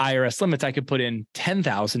 by IRS limits, I could put in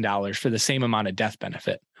 $10,000 for the same amount of death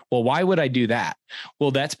benefit. Well, why would I do that? Well,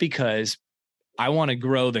 that's because I want to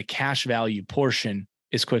grow the cash value portion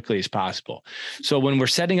as quickly as possible. So when we're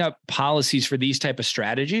setting up policies for these type of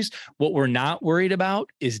strategies, what we're not worried about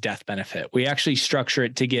is death benefit. We actually structure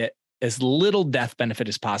it to get as little death benefit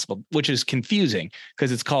as possible, which is confusing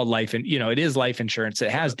because it's called life. And, it is life insurance.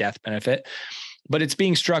 It has death benefit, but it's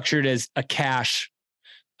being structured as a cash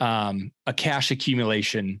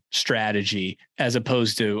accumulation strategy, as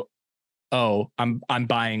opposed to, I'm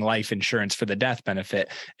buying life insurance for the death benefit.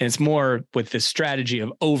 And it's more with this strategy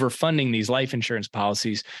of overfunding these life insurance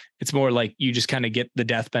policies. It's more like you just kind of get the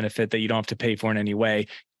death benefit that you don't have to pay for in any way.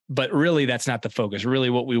 But really, that's not the focus. Really,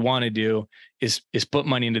 what we want to do is put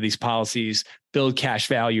money into these policies, build cash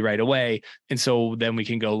value right away. And so then we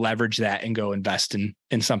can go leverage that and go invest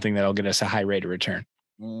in something that'll get us a high rate of return.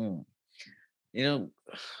 While you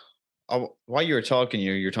were talking,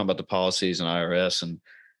 you're talking about the policies and IRS, and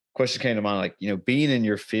question came to mind, like, being in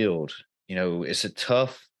your field, is it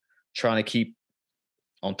tough trying to keep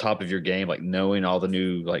on top of your game, like knowing all the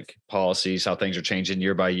new like policies, how things are changing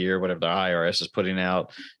year by year, whatever the IRS is putting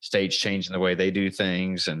out, states changing the way they do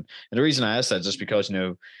things. And the reason I ask that is just because,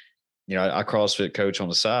 I CrossFit coach on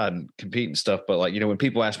the side and compete and stuff. But like, when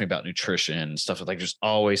people ask me about nutrition and stuff, like there's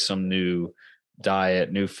always some new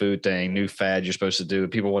diet, new food thing, new fad you're supposed to do.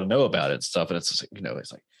 People want to know about it and stuff. And it's just,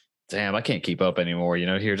 it's like, damn, I can't keep up anymore.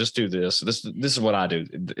 Here, just do this. This is what I do.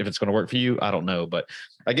 If it's going to work for you, I don't know. But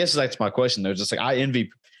I guess that's my question. There's just like, I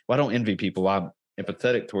don't envy people. I'm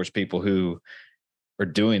empathetic towards people who are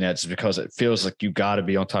doing that just because it feels like you got to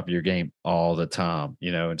be on top of your game all the time,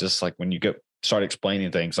 and just like when you start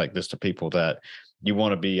explaining things like this to people, that you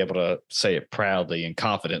want to be able to say it proudly and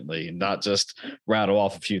confidently and not just rattle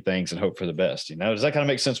off a few things and hope for the best. Does that kind of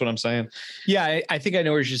make sense what I'm saying? Yeah, I think I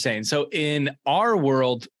know what you're saying. So in our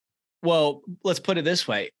world, well, let's put it this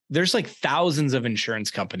way. there's like thousands of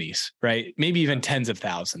insurance companies, right? Maybe even tens of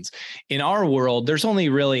thousands. In our world, there's only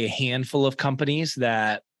really a handful of companies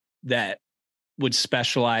that would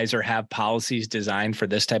specialize or have policies designed for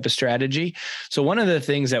this type of strategy. So one of the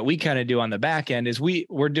things that we kind of do on the back end is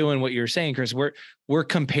we're doing what you're saying, Chris. We're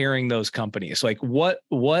comparing those companies, like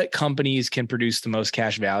what companies can produce the most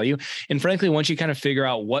cash value. And frankly, once you kind of figure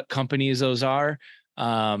out what companies those are,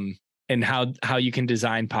 and how you can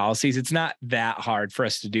design policies, it's not that hard for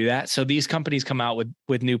us to do that. So these companies come out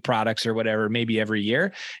with new products or whatever, maybe every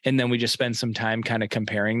year. And then we just spend some time kind of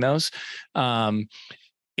comparing those.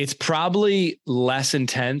 It's probably less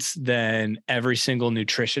intense than every single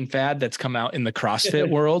nutrition fad that's come out in the CrossFit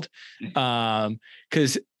world.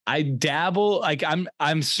 Cause I dabble, like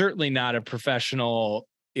I'm certainly not a professional,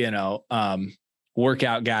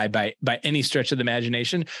 workout guy by any stretch of the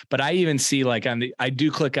imagination, but I even see like I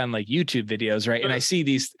do click on like YouTube videos, right? And I see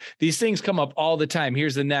these things come up all the time.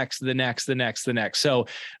 Here's the next. So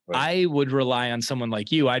right. I would rely on someone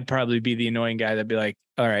like you. I'd probably be the annoying guy that'd be like,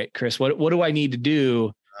 all right, Chris, what do I need to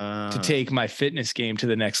do to take my fitness game to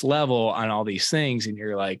the next level on all these things? And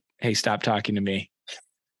you're like, hey, stop talking to me.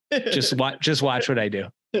 Just watch what I do.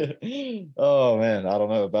 Oh man, I don't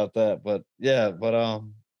know about that, but yeah,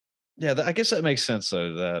 yeah, I guess that makes sense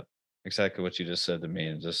though, that exactly what you just said to me,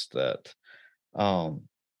 and just that,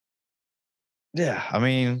 yeah, I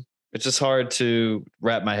mean, it's just hard to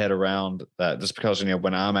wrap my head around that, just because,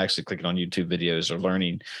 when I'm actually clicking on YouTube videos or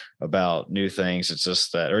learning about new things, it's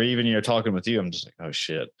just that, or even, talking with you, I'm just like, oh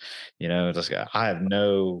shit, just, I have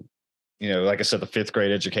no, like I said, the 5th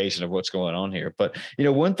grade education of what's going on here. But,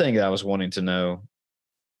 one thing that I was wanting to know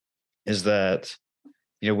is that,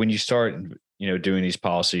 when you start, doing these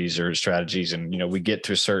policies or strategies, and, we get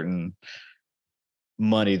to a certain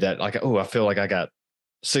money that, like, oh, I feel like I got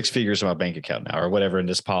 6 figures in my bank account now, or whatever, in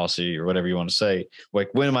this policy, or whatever you want to say. Like,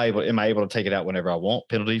 when am I able to take it out whenever I want,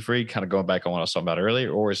 penalty free, kind of going back on what I was talking about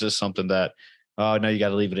earlier? Or is this something that, oh no, you got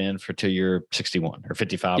to leave it in for till you're 61 or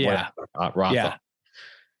 55? Yeah. Whatever,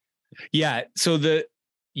 yeah. So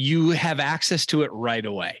you have access to it right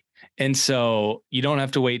away. And so you don't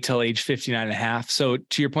have to wait till age 59 and a half. So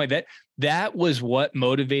to your point, that was what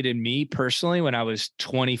motivated me personally when I was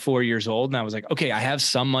 24 years old. And I was like, okay, I have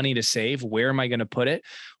some money to save. Where am I going to put it?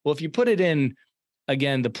 Well, if you put it in,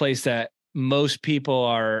 again, the place that most people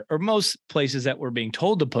are, or most places that we're being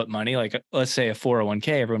told to put money, like let's say a 401k,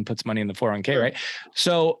 everyone puts money in the 401k, right?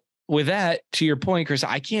 So with that, to your point, Chris,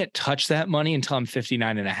 I can't touch that money until I'm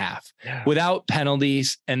 59 and a half without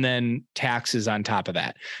penalties and then taxes on top of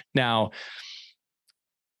that. Now,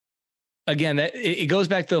 again, that it goes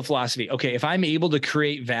back to the philosophy. Okay, if I'm able to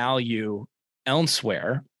create value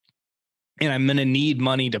elsewhere, and I'm going to need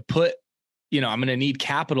money to put, I'm going to need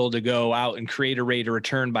capital to go out and create a rate of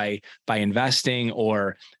return by investing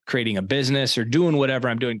or creating a business or doing whatever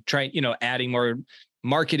I'm doing, adding more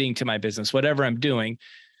marketing to my business, whatever I'm doing.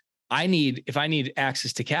 If I need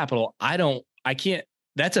access to capital, I can't,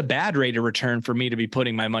 that's a bad rate of return for me to be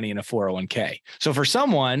putting my money in a 401k. So for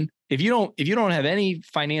someone, if you don't have any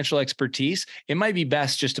financial expertise, it might be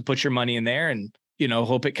best just to put your money in there and,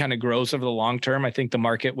 hope it kind of grows over the long term. I think the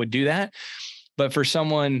market would do that. But for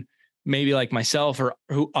someone maybe like myself or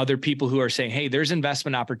other people who are saying, hey, there's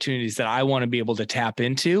investment opportunities that I want to be able to tap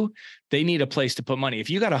into, they need a place to put money. If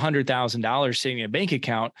you got $100,000 sitting in a bank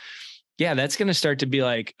account, yeah, that's going to start to be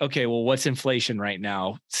like, okay, well, what's inflation right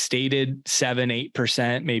now? Stated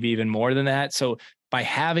 7-8%, maybe even more than that. So by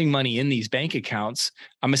having money in these bank accounts,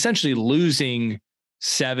 I'm essentially losing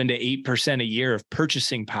 7 to 8% a year of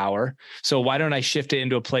purchasing power. So why don't I shift it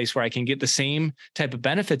into a place where I can get the same type of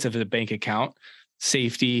benefits of the bank account,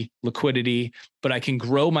 safety, liquidity, but I can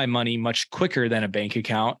grow my money much quicker than a bank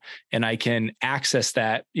account, and I can access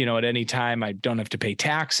that, at any time. I don't have to pay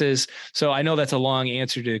taxes. So I know that's a long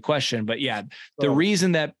answer to the question, but yeah, the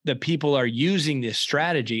reason that the people are using this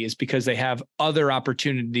strategy is because they have other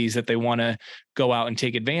opportunities that they want to go out and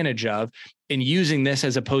take advantage of, and using this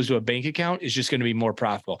as opposed to a bank account is just going to be more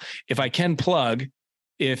profitable. If I can plug,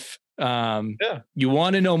 if you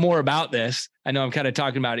want to know more about this, I know I'm kind of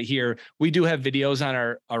talking about it here. We do have videos on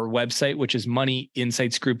our website, which is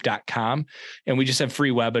moneyinsightsgroup.com. And we just have free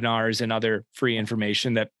webinars and other free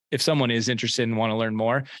information that if someone is interested and want to learn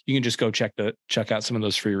more, you can just go check out some of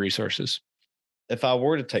those free resources. If I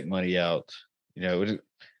were to take money out, this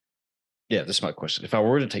is my question. If I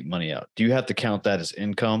were to take money out, do you have to count that as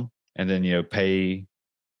income and then, pay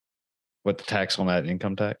what the tax on that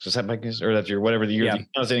income tax? Does that make sense? Or that's your whatever the year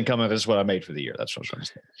the income of is what I made for the year. That's what I'm trying to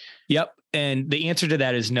say. Yep. And the answer to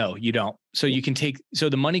that is no, you don't. So you can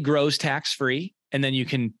the money grows tax free, and then you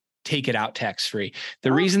can take it out tax free.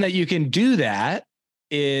 The reason that you can do that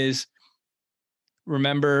is,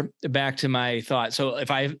 remember back to my thought. So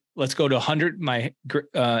let's go to 100, my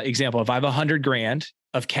example, if I have 100 grand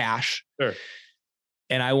of cash, sure,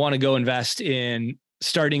 and I want to go invest in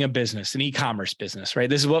starting a business, an e-commerce business, right?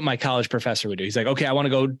 This is what my college professor would do. He's like, okay, I want to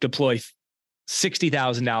go deploy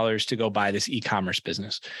 $60,000 to go buy this e-commerce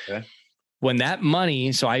business. Okay. When that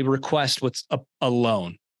money, so I request what's a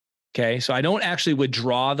loan. Okay. So I don't actually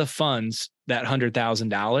withdraw the funds, that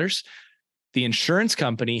 $100,000. The insurance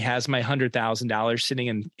company has my $100,000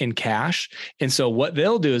 sitting in cash. And so what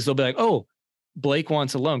they'll do is they'll be like, oh, Blake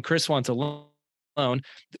wants a loan. Chris wants a loan.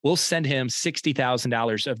 We'll send him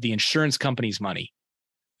 $60,000 of the insurance company's money.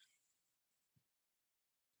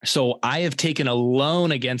 So I have taken a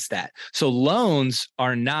loan against that. So loans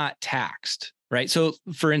are not taxed, right? So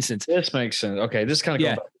for instance, this makes sense. Okay. This kind of goes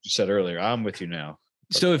back to what you said earlier. I'm with you now.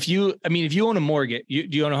 So if you own a mortgage, do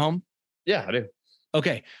you own a home? Yeah, I do.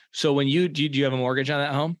 Okay. So when do you have a mortgage on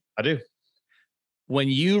that home? I do. When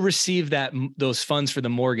you receive those funds for the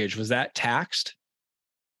mortgage, was that taxed?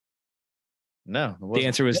 No. The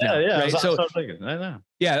answer was no. Yeah. Right? I was thinking. I know.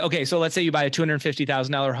 Yeah. Okay. So let's say you buy a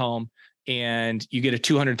 $250,000 home and you get a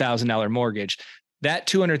 $200,000 mortgage. That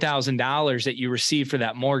 $200,000 that you receive for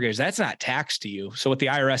that mortgage, that's not taxed to you. So what the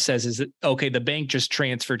IRS says is that, okay, the bank just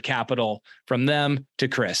transferred capital from them to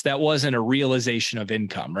Chris. That wasn't a realization of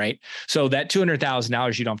income, right? So that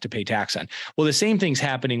 $200,000 you don't have to pay tax on. Well, the same thing's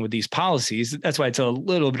happening with these policies. That's why it's a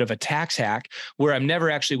little bit of a tax hack where I'm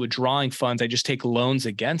never actually withdrawing funds. I just take loans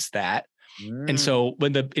against that. And so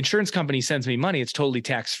when the insurance company sends me money, it's totally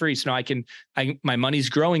tax-free. So now my money's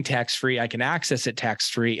growing tax-free. I can access it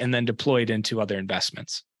tax-free and then deploy it into other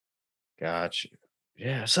investments. Gotcha.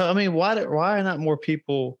 Yeah. So, I mean, why are not more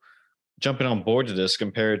people jumping on board to this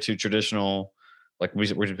compared to traditional, like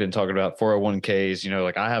we've been talking about 401ks,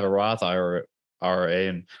 like I have a Roth IRA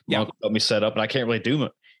and my uncle helped me set up and I can't really do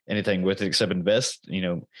anything with it except invest,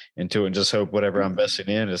 into it and just hope whatever I'm investing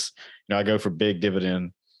in is, I go for big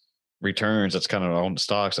dividend returns. That's kind of on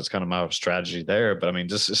stocks. That's kind of my strategy there. But I mean,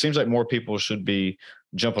 it seems like more people should be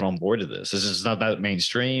jumping on board to this. Is this not that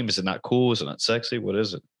mainstream? Is it not cool? Is it not sexy? What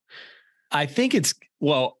is it? I think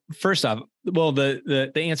first off,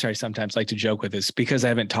 the answer I sometimes like to joke with is because I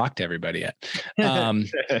haven't talked to everybody yet.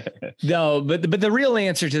 No, but the real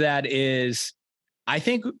answer to that is, I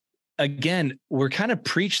think, again, we're kind of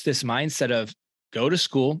preach this mindset of go to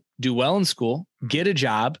school, do well in school, get a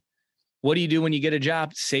job. What do you do when you get a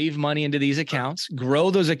job? Save money into these accounts,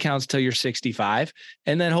 grow those accounts till you're 65,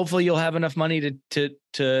 and then hopefully you'll have enough money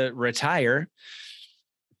to retire.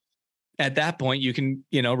 At that point, you can,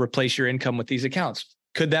 replace your income with these accounts.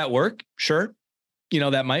 Could that work? Sure.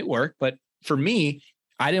 That might work. But for me,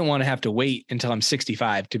 I didn't want to have to wait until I'm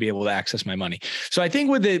 65 to be able to access my money. So I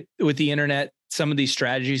think with the internet, some of these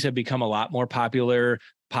strategies have become a lot more popular.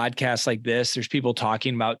 Podcasts like this, there's people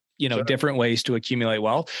talking about, sure, different ways to accumulate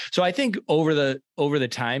wealth. So I think over the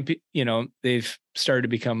time, they've started to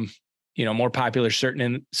become, more popular,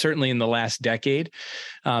 certainly in the last decade.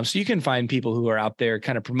 So you can find people who are out there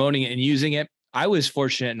kind of promoting it and using it. I was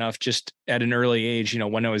fortunate enough just at an early age,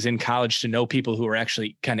 when I was in college, to know people who were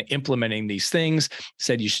actually kind of implementing these things,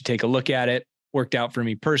 said you should take a look at it. Worked out for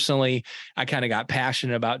me personally. I kind of got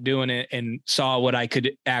passionate about doing it and saw what I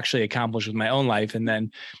could actually accomplish with my own life. And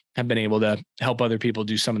then have been able to help other people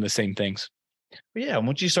do some of the same things. Yeah.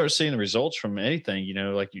 Once you start seeing the results from anything,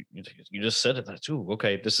 like you just said it, that's, ooh,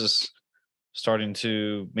 okay, this is starting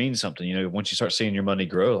to mean something, once you start seeing your money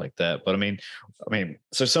grow like that. But I mean,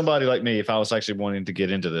 so somebody like me, if I was actually wanting to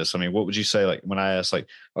get into this, what would you say, like when I asked, like,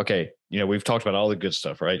 okay, we've talked about all the good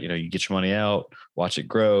stuff, right? You get your money out, watch it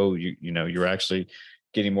grow, you're actually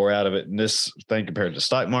getting more out of it in this thing compared to the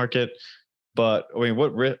stock market. But I mean,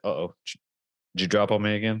 what risk? Did you drop on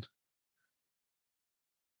me again?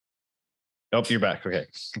 Oh, you're back. Okay.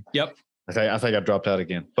 Yep. I think I've dropped out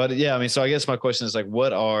again. But yeah, so I guess my question is, like,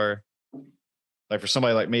 what are, like, for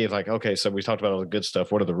somebody like me, like, okay, so we talked about all the good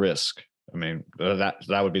stuff. What are the risks? That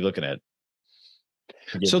I would be looking at.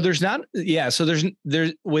 So there's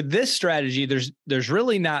with this strategy, there's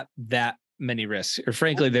really not that many risks, or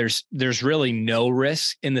frankly, there's really no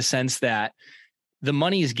risk in the sense that the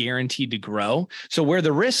money is guaranteed to grow. So where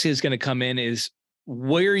the risk is going to come in is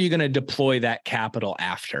where are you going to deploy that capital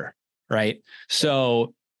after, right?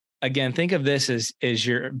 So again, think of this as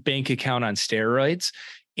your bank account on steroids,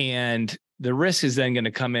 and the risk is then going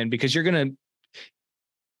to come in because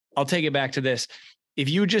I'll take it back to this. If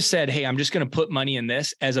you just said, hey, I'm just going to put money in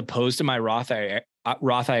this as opposed to my Roth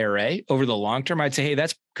IRA over the long term, I'd say, hey,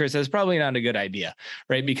 that's probably not a good idea,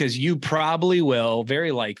 right? Because you probably will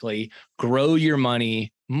very likely grow your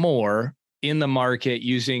money more in the market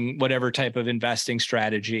using whatever type of investing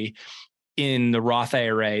strategy in the Roth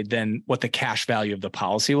IRA than what the cash value of the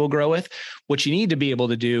policy will grow with. What you need to be able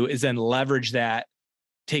to do is then leverage that,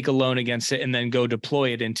 take a loan against it, and then go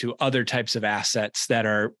deploy it into other types of assets that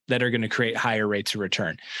are going to create higher rates of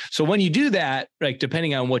return. So when you do that, like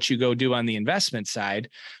depending on what you go do on the investment side,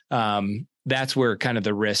 that's where kind of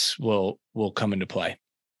the risks will come into play.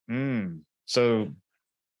 So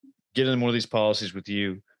get in one of these policies with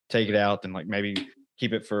you, take it out, then like maybe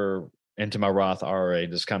keep it into my Roth IRA,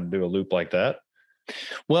 just kind of do a loop like that.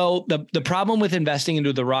 Well, the problem with investing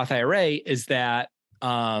into the Roth IRA is that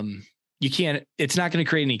it's not going to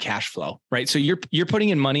create any cash flow, right? So you're putting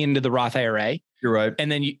in money into the Roth IRA. You're right.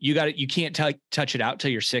 And then you can't touch it out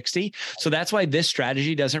till you're 60. So that's why this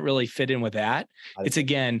strategy doesn't really fit in with that. It's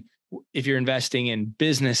again, if you're investing in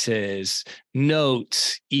businesses,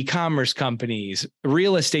 notes, e-commerce companies,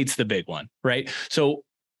 real estate's the big one, right? So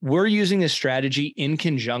we're using this strategy in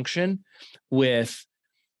conjunction with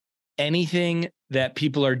anything that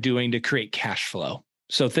people are doing to create cash flow.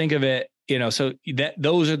 So think of it, so that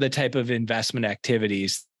those are the type of investment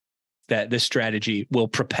activities that this strategy will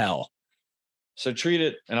propel. So treat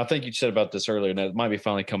it, and I think you said about this earlier, and it might be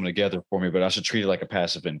finally coming together for me, but I should treat it like a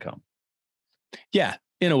passive income. Yeah,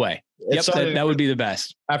 in a way. That would be the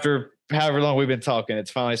best. After however long we've been talking,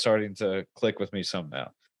 it's finally starting to click with me somehow.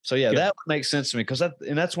 So yeah, that makes sense to me, because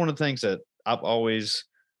that's one of the things that I've always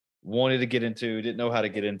wanted to get into, didn't know how to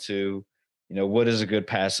get into. What is a good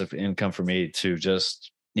passive income for me to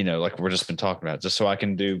just, like we've just been talking about, just so I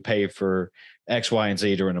can pay for X, Y, and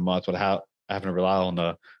Z during the month without having to rely on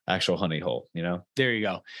the actual honey hole, There you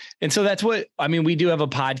go. And so that's we do have a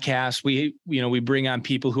podcast. We bring on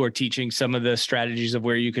people who are teaching some of the strategies of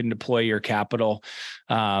where you can deploy your capital.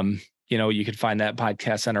 You can find that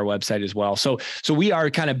podcast on our website as well. So we are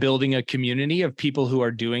kind of building a community of people who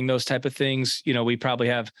are doing those type of things. We probably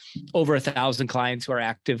have over 1,000 clients who are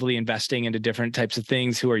actively investing into different types of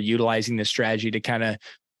things, who are utilizing this strategy to kind of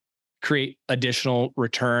create additional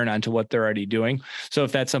return onto what they're already doing. So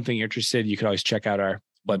if that's something you're interested in, you can always check out our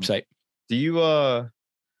website. Do you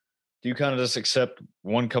kind of just accept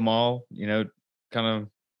one come all, kind of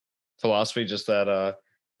philosophy, just that,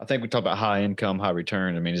 I think we talk about high income, high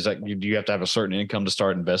return. I mean, is that, do you have to have a certain income to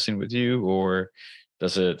start investing with you, or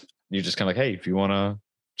you just kind of like, hey, if you want to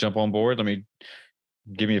jump on board,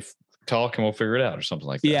 give me a talk and we'll figure it out, or something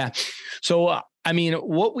like that? Yeah. So,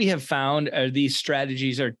 what we have found are these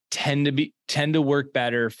strategies tend to work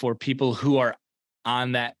better for people who are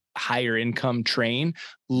on that higher income train,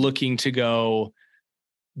 looking to go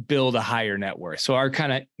build a higher net worth. So our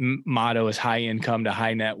kind of motto is high income to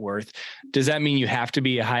high net worth. Does that mean you have to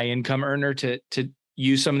be a high income earner to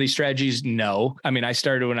use some of these strategies? No. I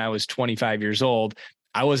started when I was 25 years old.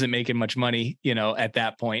 I wasn't making much money, at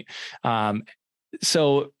that point.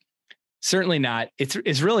 So certainly not.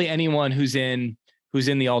 It's really anyone who's in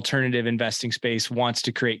the alternative investing space, wants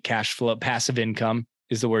to create cash flow. Passive income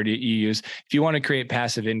is the word you use. If you want to create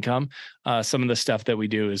passive income, some of the stuff that we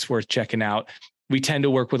do is worth checking out. We tend to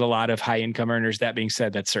work with a lot of high income earners. That being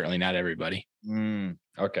said, that's certainly not everybody.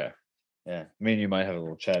 Okay. Yeah. Me and you might have a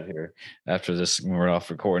little chat here after this when we're off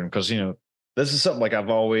recording, because, this is something like I've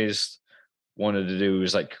always wanted to do,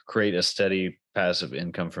 is like create a steady passive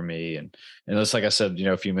income for me. And it's like I said,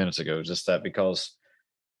 a few minutes ago, just that, because,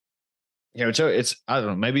 it's, I don't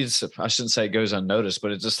know, maybe I shouldn't say it goes unnoticed,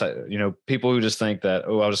 but it's just that, people who just think that,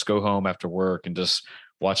 oh, I'll just go home after work and just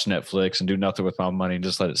watch Netflix and do nothing with my money and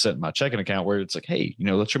just let it sit in my checking account, where it's like, hey,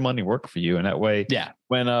 let your money work for you. And that way,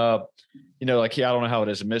 when, like, I don't know how it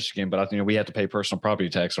is in Michigan, but we had to pay personal property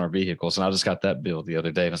tax on our vehicles. And I just got that bill the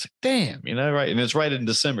other day, and I was like, damn, right. And it's right in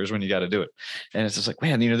December is when you got to do it. And it's just like,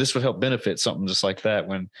 man, this would help benefit something just like that,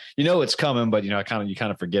 when, it's coming, but you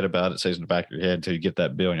kind of forget about it. It stays in the back of your head until you get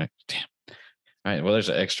that bill and you're like, damn. All right. Well, there's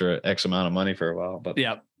an extra X amount of money for a while, but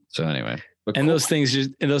so anyway. And cool. those things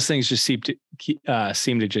just seem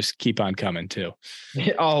to just keep on coming too.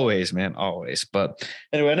 Yeah, always, man, always. But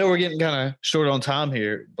anyway, I know we're getting kind of short on time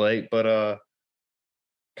here, Blake, but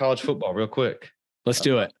college football real quick. Let's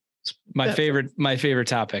do it. My favorite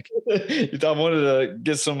topic. I wanted to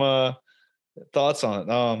get some thoughts on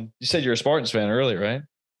it. You said you're a Spartans fan earlier, right?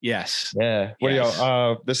 Yes. Yeah. What are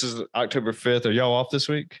y'all? This is October 5th. Are y'all off this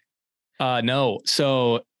week? No.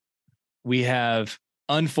 So we have,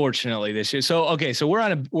 unfortunately, this year. So we're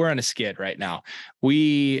on a skid right now.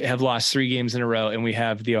 We have lost 3 games in a row, and we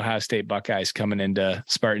have the Ohio State Buckeyes coming into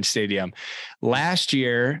Spartan Stadium. Last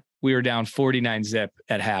year we were down 49-0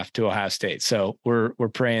 at half to Ohio State. So we're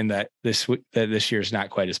praying that this year is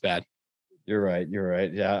not quite as bad. You're right.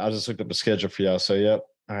 Yeah, I just looked up a schedule for y'all. So yep,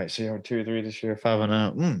 All right, so you're 2-3 this year,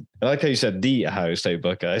 5-0. I like how you said the Ohio State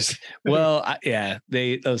Buckeyes. Well,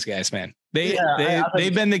 those guys, man,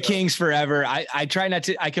 they've been the Kings forever. I try not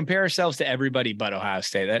to. I compare ourselves to everybody but Ohio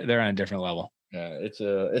State. They're on a different level. Yeah, it's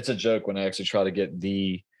a joke when I actually try to get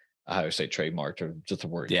the Ohio State trademark or just a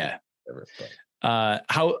word. Yeah.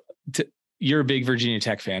 Whatever, You're a big Virginia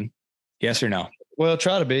Tech fan, yes or no? Well,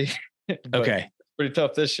 try to be. Okay. It's pretty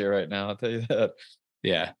tough this year right now. I'll tell you that.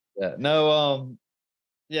 Yeah. Yeah. No.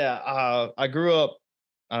 I grew up.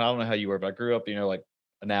 I don't know how you were, but I grew up, like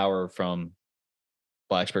an hour from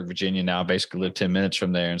Blacksburg, Virginia. Now I basically live 10 minutes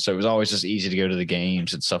from there. And so it was always just easy to go to the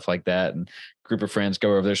games and stuff like that. And a group of friends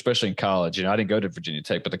go over there, especially in college. I didn't go to Virginia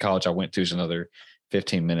Tech, but the college I went to is another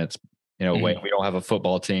 15 minutes, away. We don't have a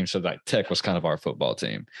football team. So like Tech was kind of our football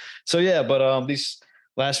team. So yeah, but these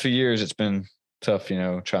last few years, it's been tough,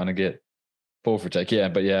 trying to get pull for Tech. Yeah.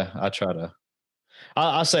 But yeah, I try to.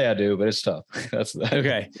 I say I do, but it's tough. That's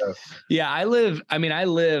okay. Yeah, I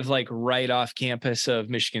live like right off campus of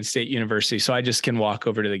Michigan State University, so I just can walk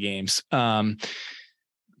over to the games. But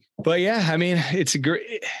yeah, I mean, it's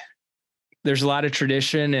great. There's a lot of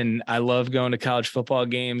tradition, and I love going to college football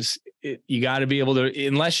games. You got to be able to,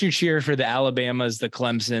 unless you cheer for the Alabamas, the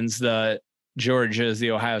Clemsons, the Georgias,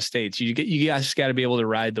 the Ohio States. You guys got to be able to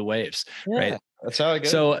ride the waves, right? That's how it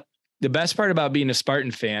goes. So the best part about being a Spartan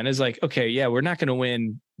fan is like, okay, yeah, we're not going to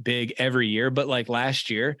win big every year, but like last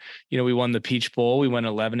year, we won the Peach Bowl, we went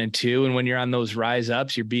 11-2. And when you're on those rise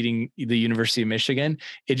ups, you're beating the University of Michigan.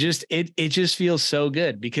 It just feels so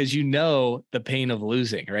good because the pain of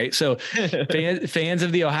losing, right? So fans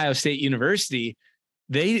of the Ohio State University,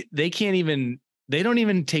 they don't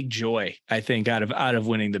even take joy, I think, out of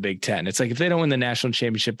winning the Big Ten. It's like if they don't win the national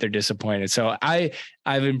championship, they're disappointed. So I've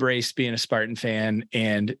embraced being a Spartan fan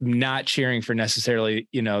and not cheering for necessarily,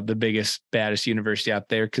 the biggest, baddest university out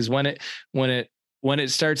there. Because when it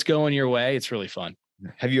starts going your way, it's really fun.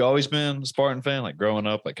 Have you always been a Spartan fan, like growing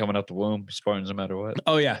up, like coming out the womb, Spartans no matter what?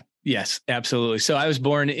 Oh yeah. Yes, absolutely. So I was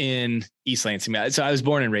born in East Lansing. So I was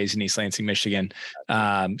born and raised in East Lansing, Michigan.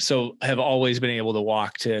 So have always been able to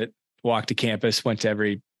walk to campus, went to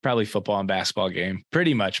every probably football and basketball game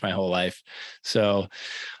pretty much my whole life. So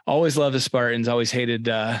always loved the Spartans, always hated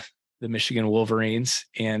the Michigan Wolverines,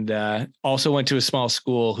 and also went to a small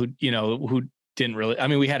school who didn't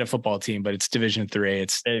really, we had a football team, but it's Division III.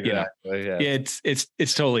 It's,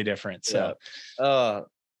 it's totally different. So I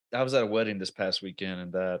was at a wedding this past weekend,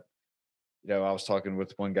 and that, I was talking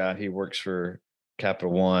with one guy, he works for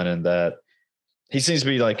Capital One, and that he seems to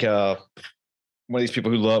be like, one of these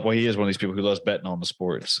people he is one of these people who loves betting on the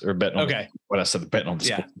sports or betting on betting on the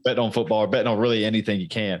sport, betting on football or betting on really anything you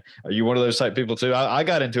can. Are you one of those type people too? I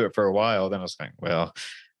got into it for a while. Then I was like, well,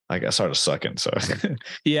 I got started sucking. So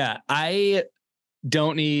yeah, I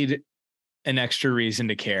don't need an extra reason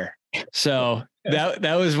to care. So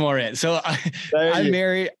that was more it. So I'm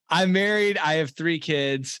married. I have 3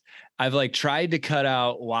 kids. I've like tried to cut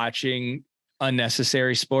out watching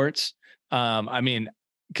unnecessary sports.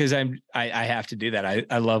 Because I have to do that.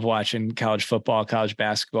 I love watching college football, college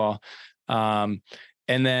basketball. And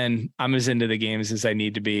then I'm as into the games as I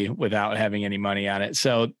need to be without having any money on it.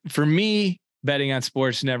 So for me, betting on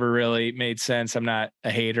sports never really made sense. I'm not a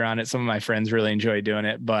hater on it. Some of my friends really enjoy doing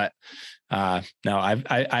it, but no,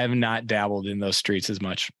 I have not dabbled in those streets as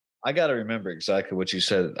much. I got to remember exactly what you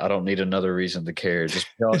said. I don't need another reason to care. Just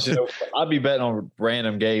because, I'd be betting on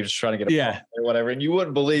random games, trying to get a or whatever, and you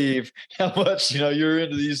wouldn't believe how much you're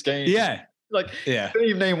into these games. Yeah, I couldn't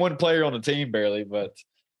even name one player on the team barely. But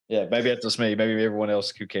yeah, maybe that's just me. Maybe everyone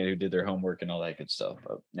else who did their homework and all that good stuff.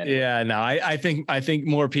 But anyway. Yeah, no, I think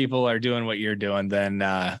more people are doing what you're doing than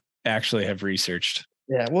actually have researched.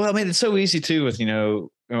 Yeah, well, it's so easy too with I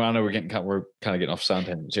know we're kind of getting off sound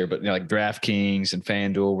tangents here, but like DraftKings and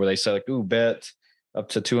FanDuel, where they say like, "Ooh, bet up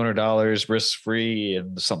to $200 risk free"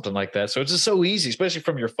 and something like that. So it's just so easy, especially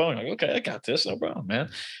from your phone. Like, okay, I got this, no problem, man.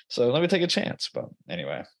 So let me take a chance. But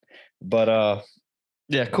anyway,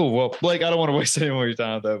 yeah, cool. Well, Blake, I don't want to waste any more of your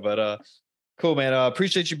time though, but cool, man.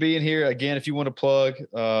 Appreciate you being here again. If you want to plug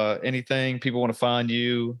anything, people want to find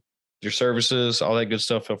you, your services, all that good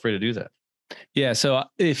stuff, feel free to do that. Yeah. So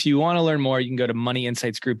if you want to learn more, you can go to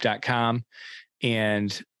moneyinsightsgroup.com.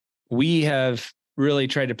 And we have really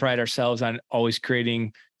tried to pride ourselves on always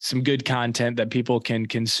creating some good content that people can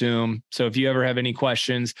consume. So if you ever have any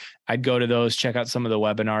questions, I'd go to those, check out some of the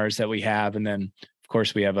webinars that we have. And then of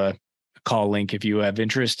course we have a call link. If you have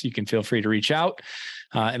interest, you can feel free to reach out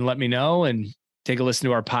and let me know and take a listen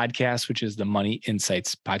to our podcast, which is the Money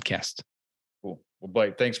Insights Podcast. Cool. Well,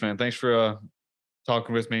 Blake, thanks, man. Thanks for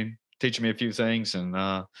talking with me, teaching me a few things. And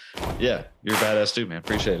yeah, you're a badass dude, man.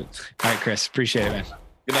 Appreciate it. All right, Chris. Appreciate it, man.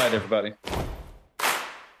 Good night, everybody.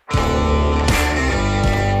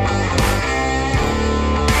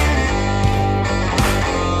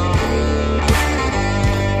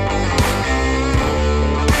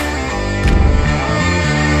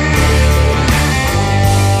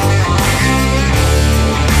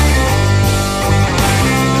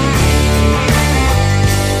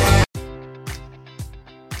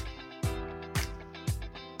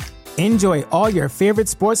 Enjoy all your favorite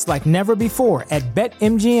sports like never before at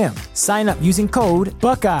BetMGM. Sign up using code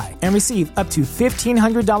Buckeye and receive up to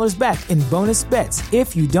 $1,500 back in bonus bets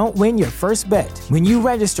if you don't win your first bet. When you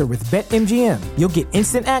register with BetMGM, you'll get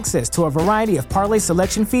instant access to a variety of parlay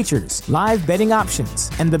selection features, live betting options,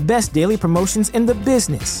 and the best daily promotions in the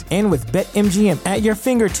business. And with BetMGM at your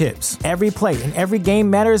fingertips, every play and every game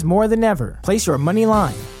matters more than ever. Place your money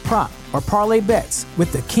line, prop, or parlay bets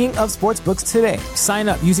with the king of sportsbooks today. Sign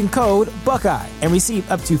up using code Buckeye and receive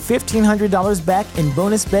up to $1,500 back in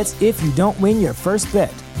bonus bets if you don't win your first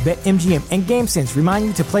bet. BetMGM and GameSense remind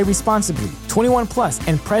you to play responsibly. 21 plus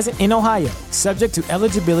and present in Ohio, subject to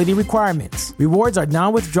eligibility requirements. Rewards are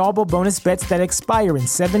non-withdrawable bonus bets that expire in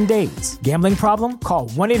 7 days. Gambling problem? Call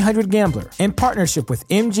 1-800-GAMBLER in partnership with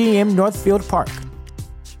MGM Northfield Park.